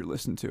entertained as you're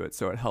listening to it.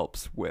 So it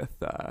helps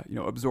with,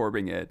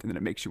 absorbing it. And then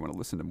it makes you want to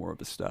listen to more of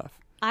his stuff.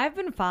 I've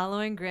been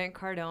following Grant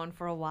Cardone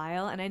for a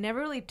while, and I never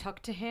really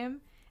took to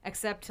him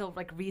except till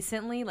like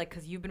recently, like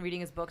because you've been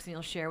reading his books and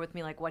you'll share with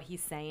me like what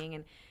he's saying,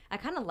 and I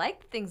kind of like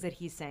the things that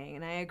he's saying,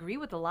 and I agree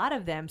with a lot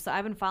of them. So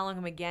I've been following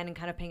him again and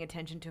kind of paying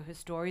attention to his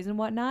stories and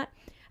whatnot.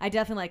 I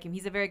definitely like him.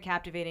 He's a very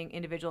captivating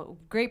individual,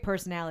 great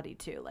personality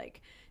too,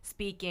 like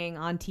speaking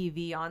on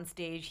TV, on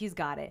stage. He's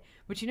got it.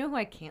 But you know who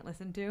I can't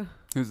listen to?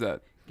 Who's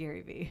that?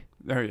 Gary Vee.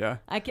 There, yeah.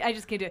 I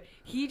just can't do it.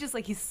 He just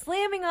like, he's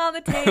slamming on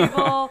the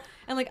table.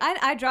 And like,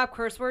 I drop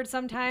curse words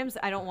sometimes.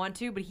 I don't want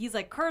to, but he's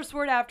like curse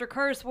word after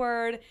curse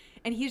word.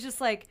 And he's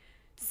just like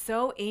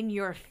so in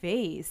your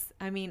face.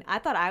 I mean, I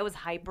thought I was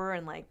hyper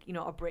and like,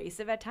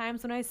 abrasive at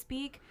times when I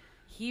speak.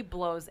 He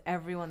blows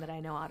everyone that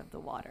I know out of the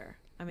water.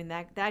 I mean,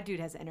 that dude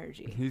has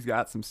energy. He's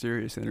got some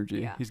serious energy.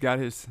 Yeah. He's got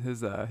his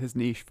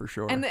niche for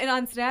sure. And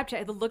on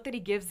Snapchat, the look that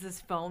he gives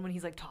his phone when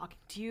he's like talking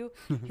to you,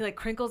 he like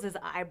crinkles his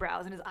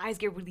eyebrows and his eyes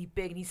get really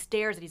big and he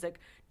stares and he's like,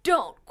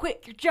 "Don't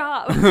quit your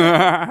job."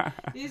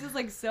 He's just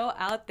like so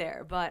out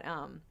there, but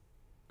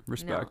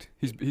respect.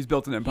 No. He's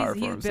built an empire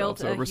for himself,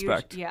 so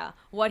respect.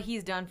 What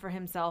he's done for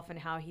himself and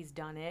how he's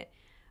done it.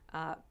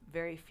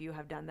 Very few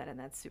have done that, and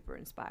that's super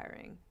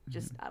inspiring.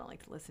 Just I don't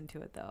like to listen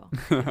to it though.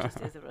 It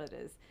just is what it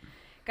is.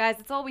 Guys,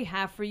 that's all we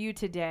have for you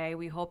today.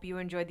 We hope you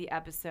enjoyed the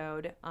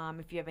episode.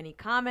 If you have any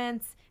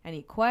comments,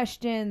 any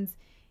questions,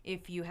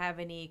 if you have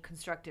any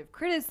constructive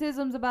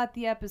criticisms about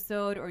the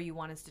episode, or you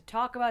want us to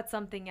talk about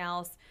something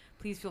else,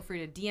 please feel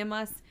free to DM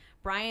us.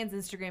 Brian's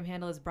Instagram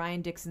handle is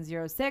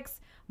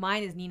BrianDixon06.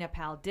 Mine is Nina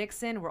Pal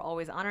Dixon. We're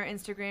always on our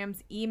Instagrams.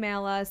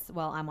 Email us.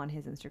 Well, I'm on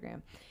his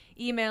Instagram.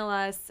 Email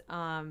us,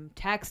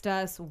 text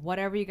us,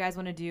 whatever you guys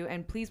want to do.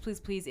 And please, please,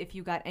 please, if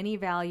you got any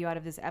value out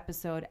of this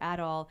episode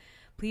at all,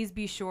 please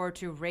be sure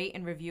to rate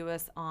and review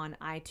us on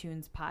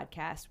iTunes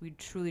podcast. We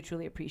truly,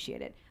 truly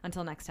appreciate it.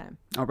 Until next time.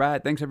 All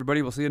right. Thanks,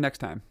 everybody. We'll see you next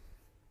time.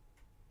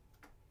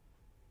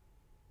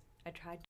 I tried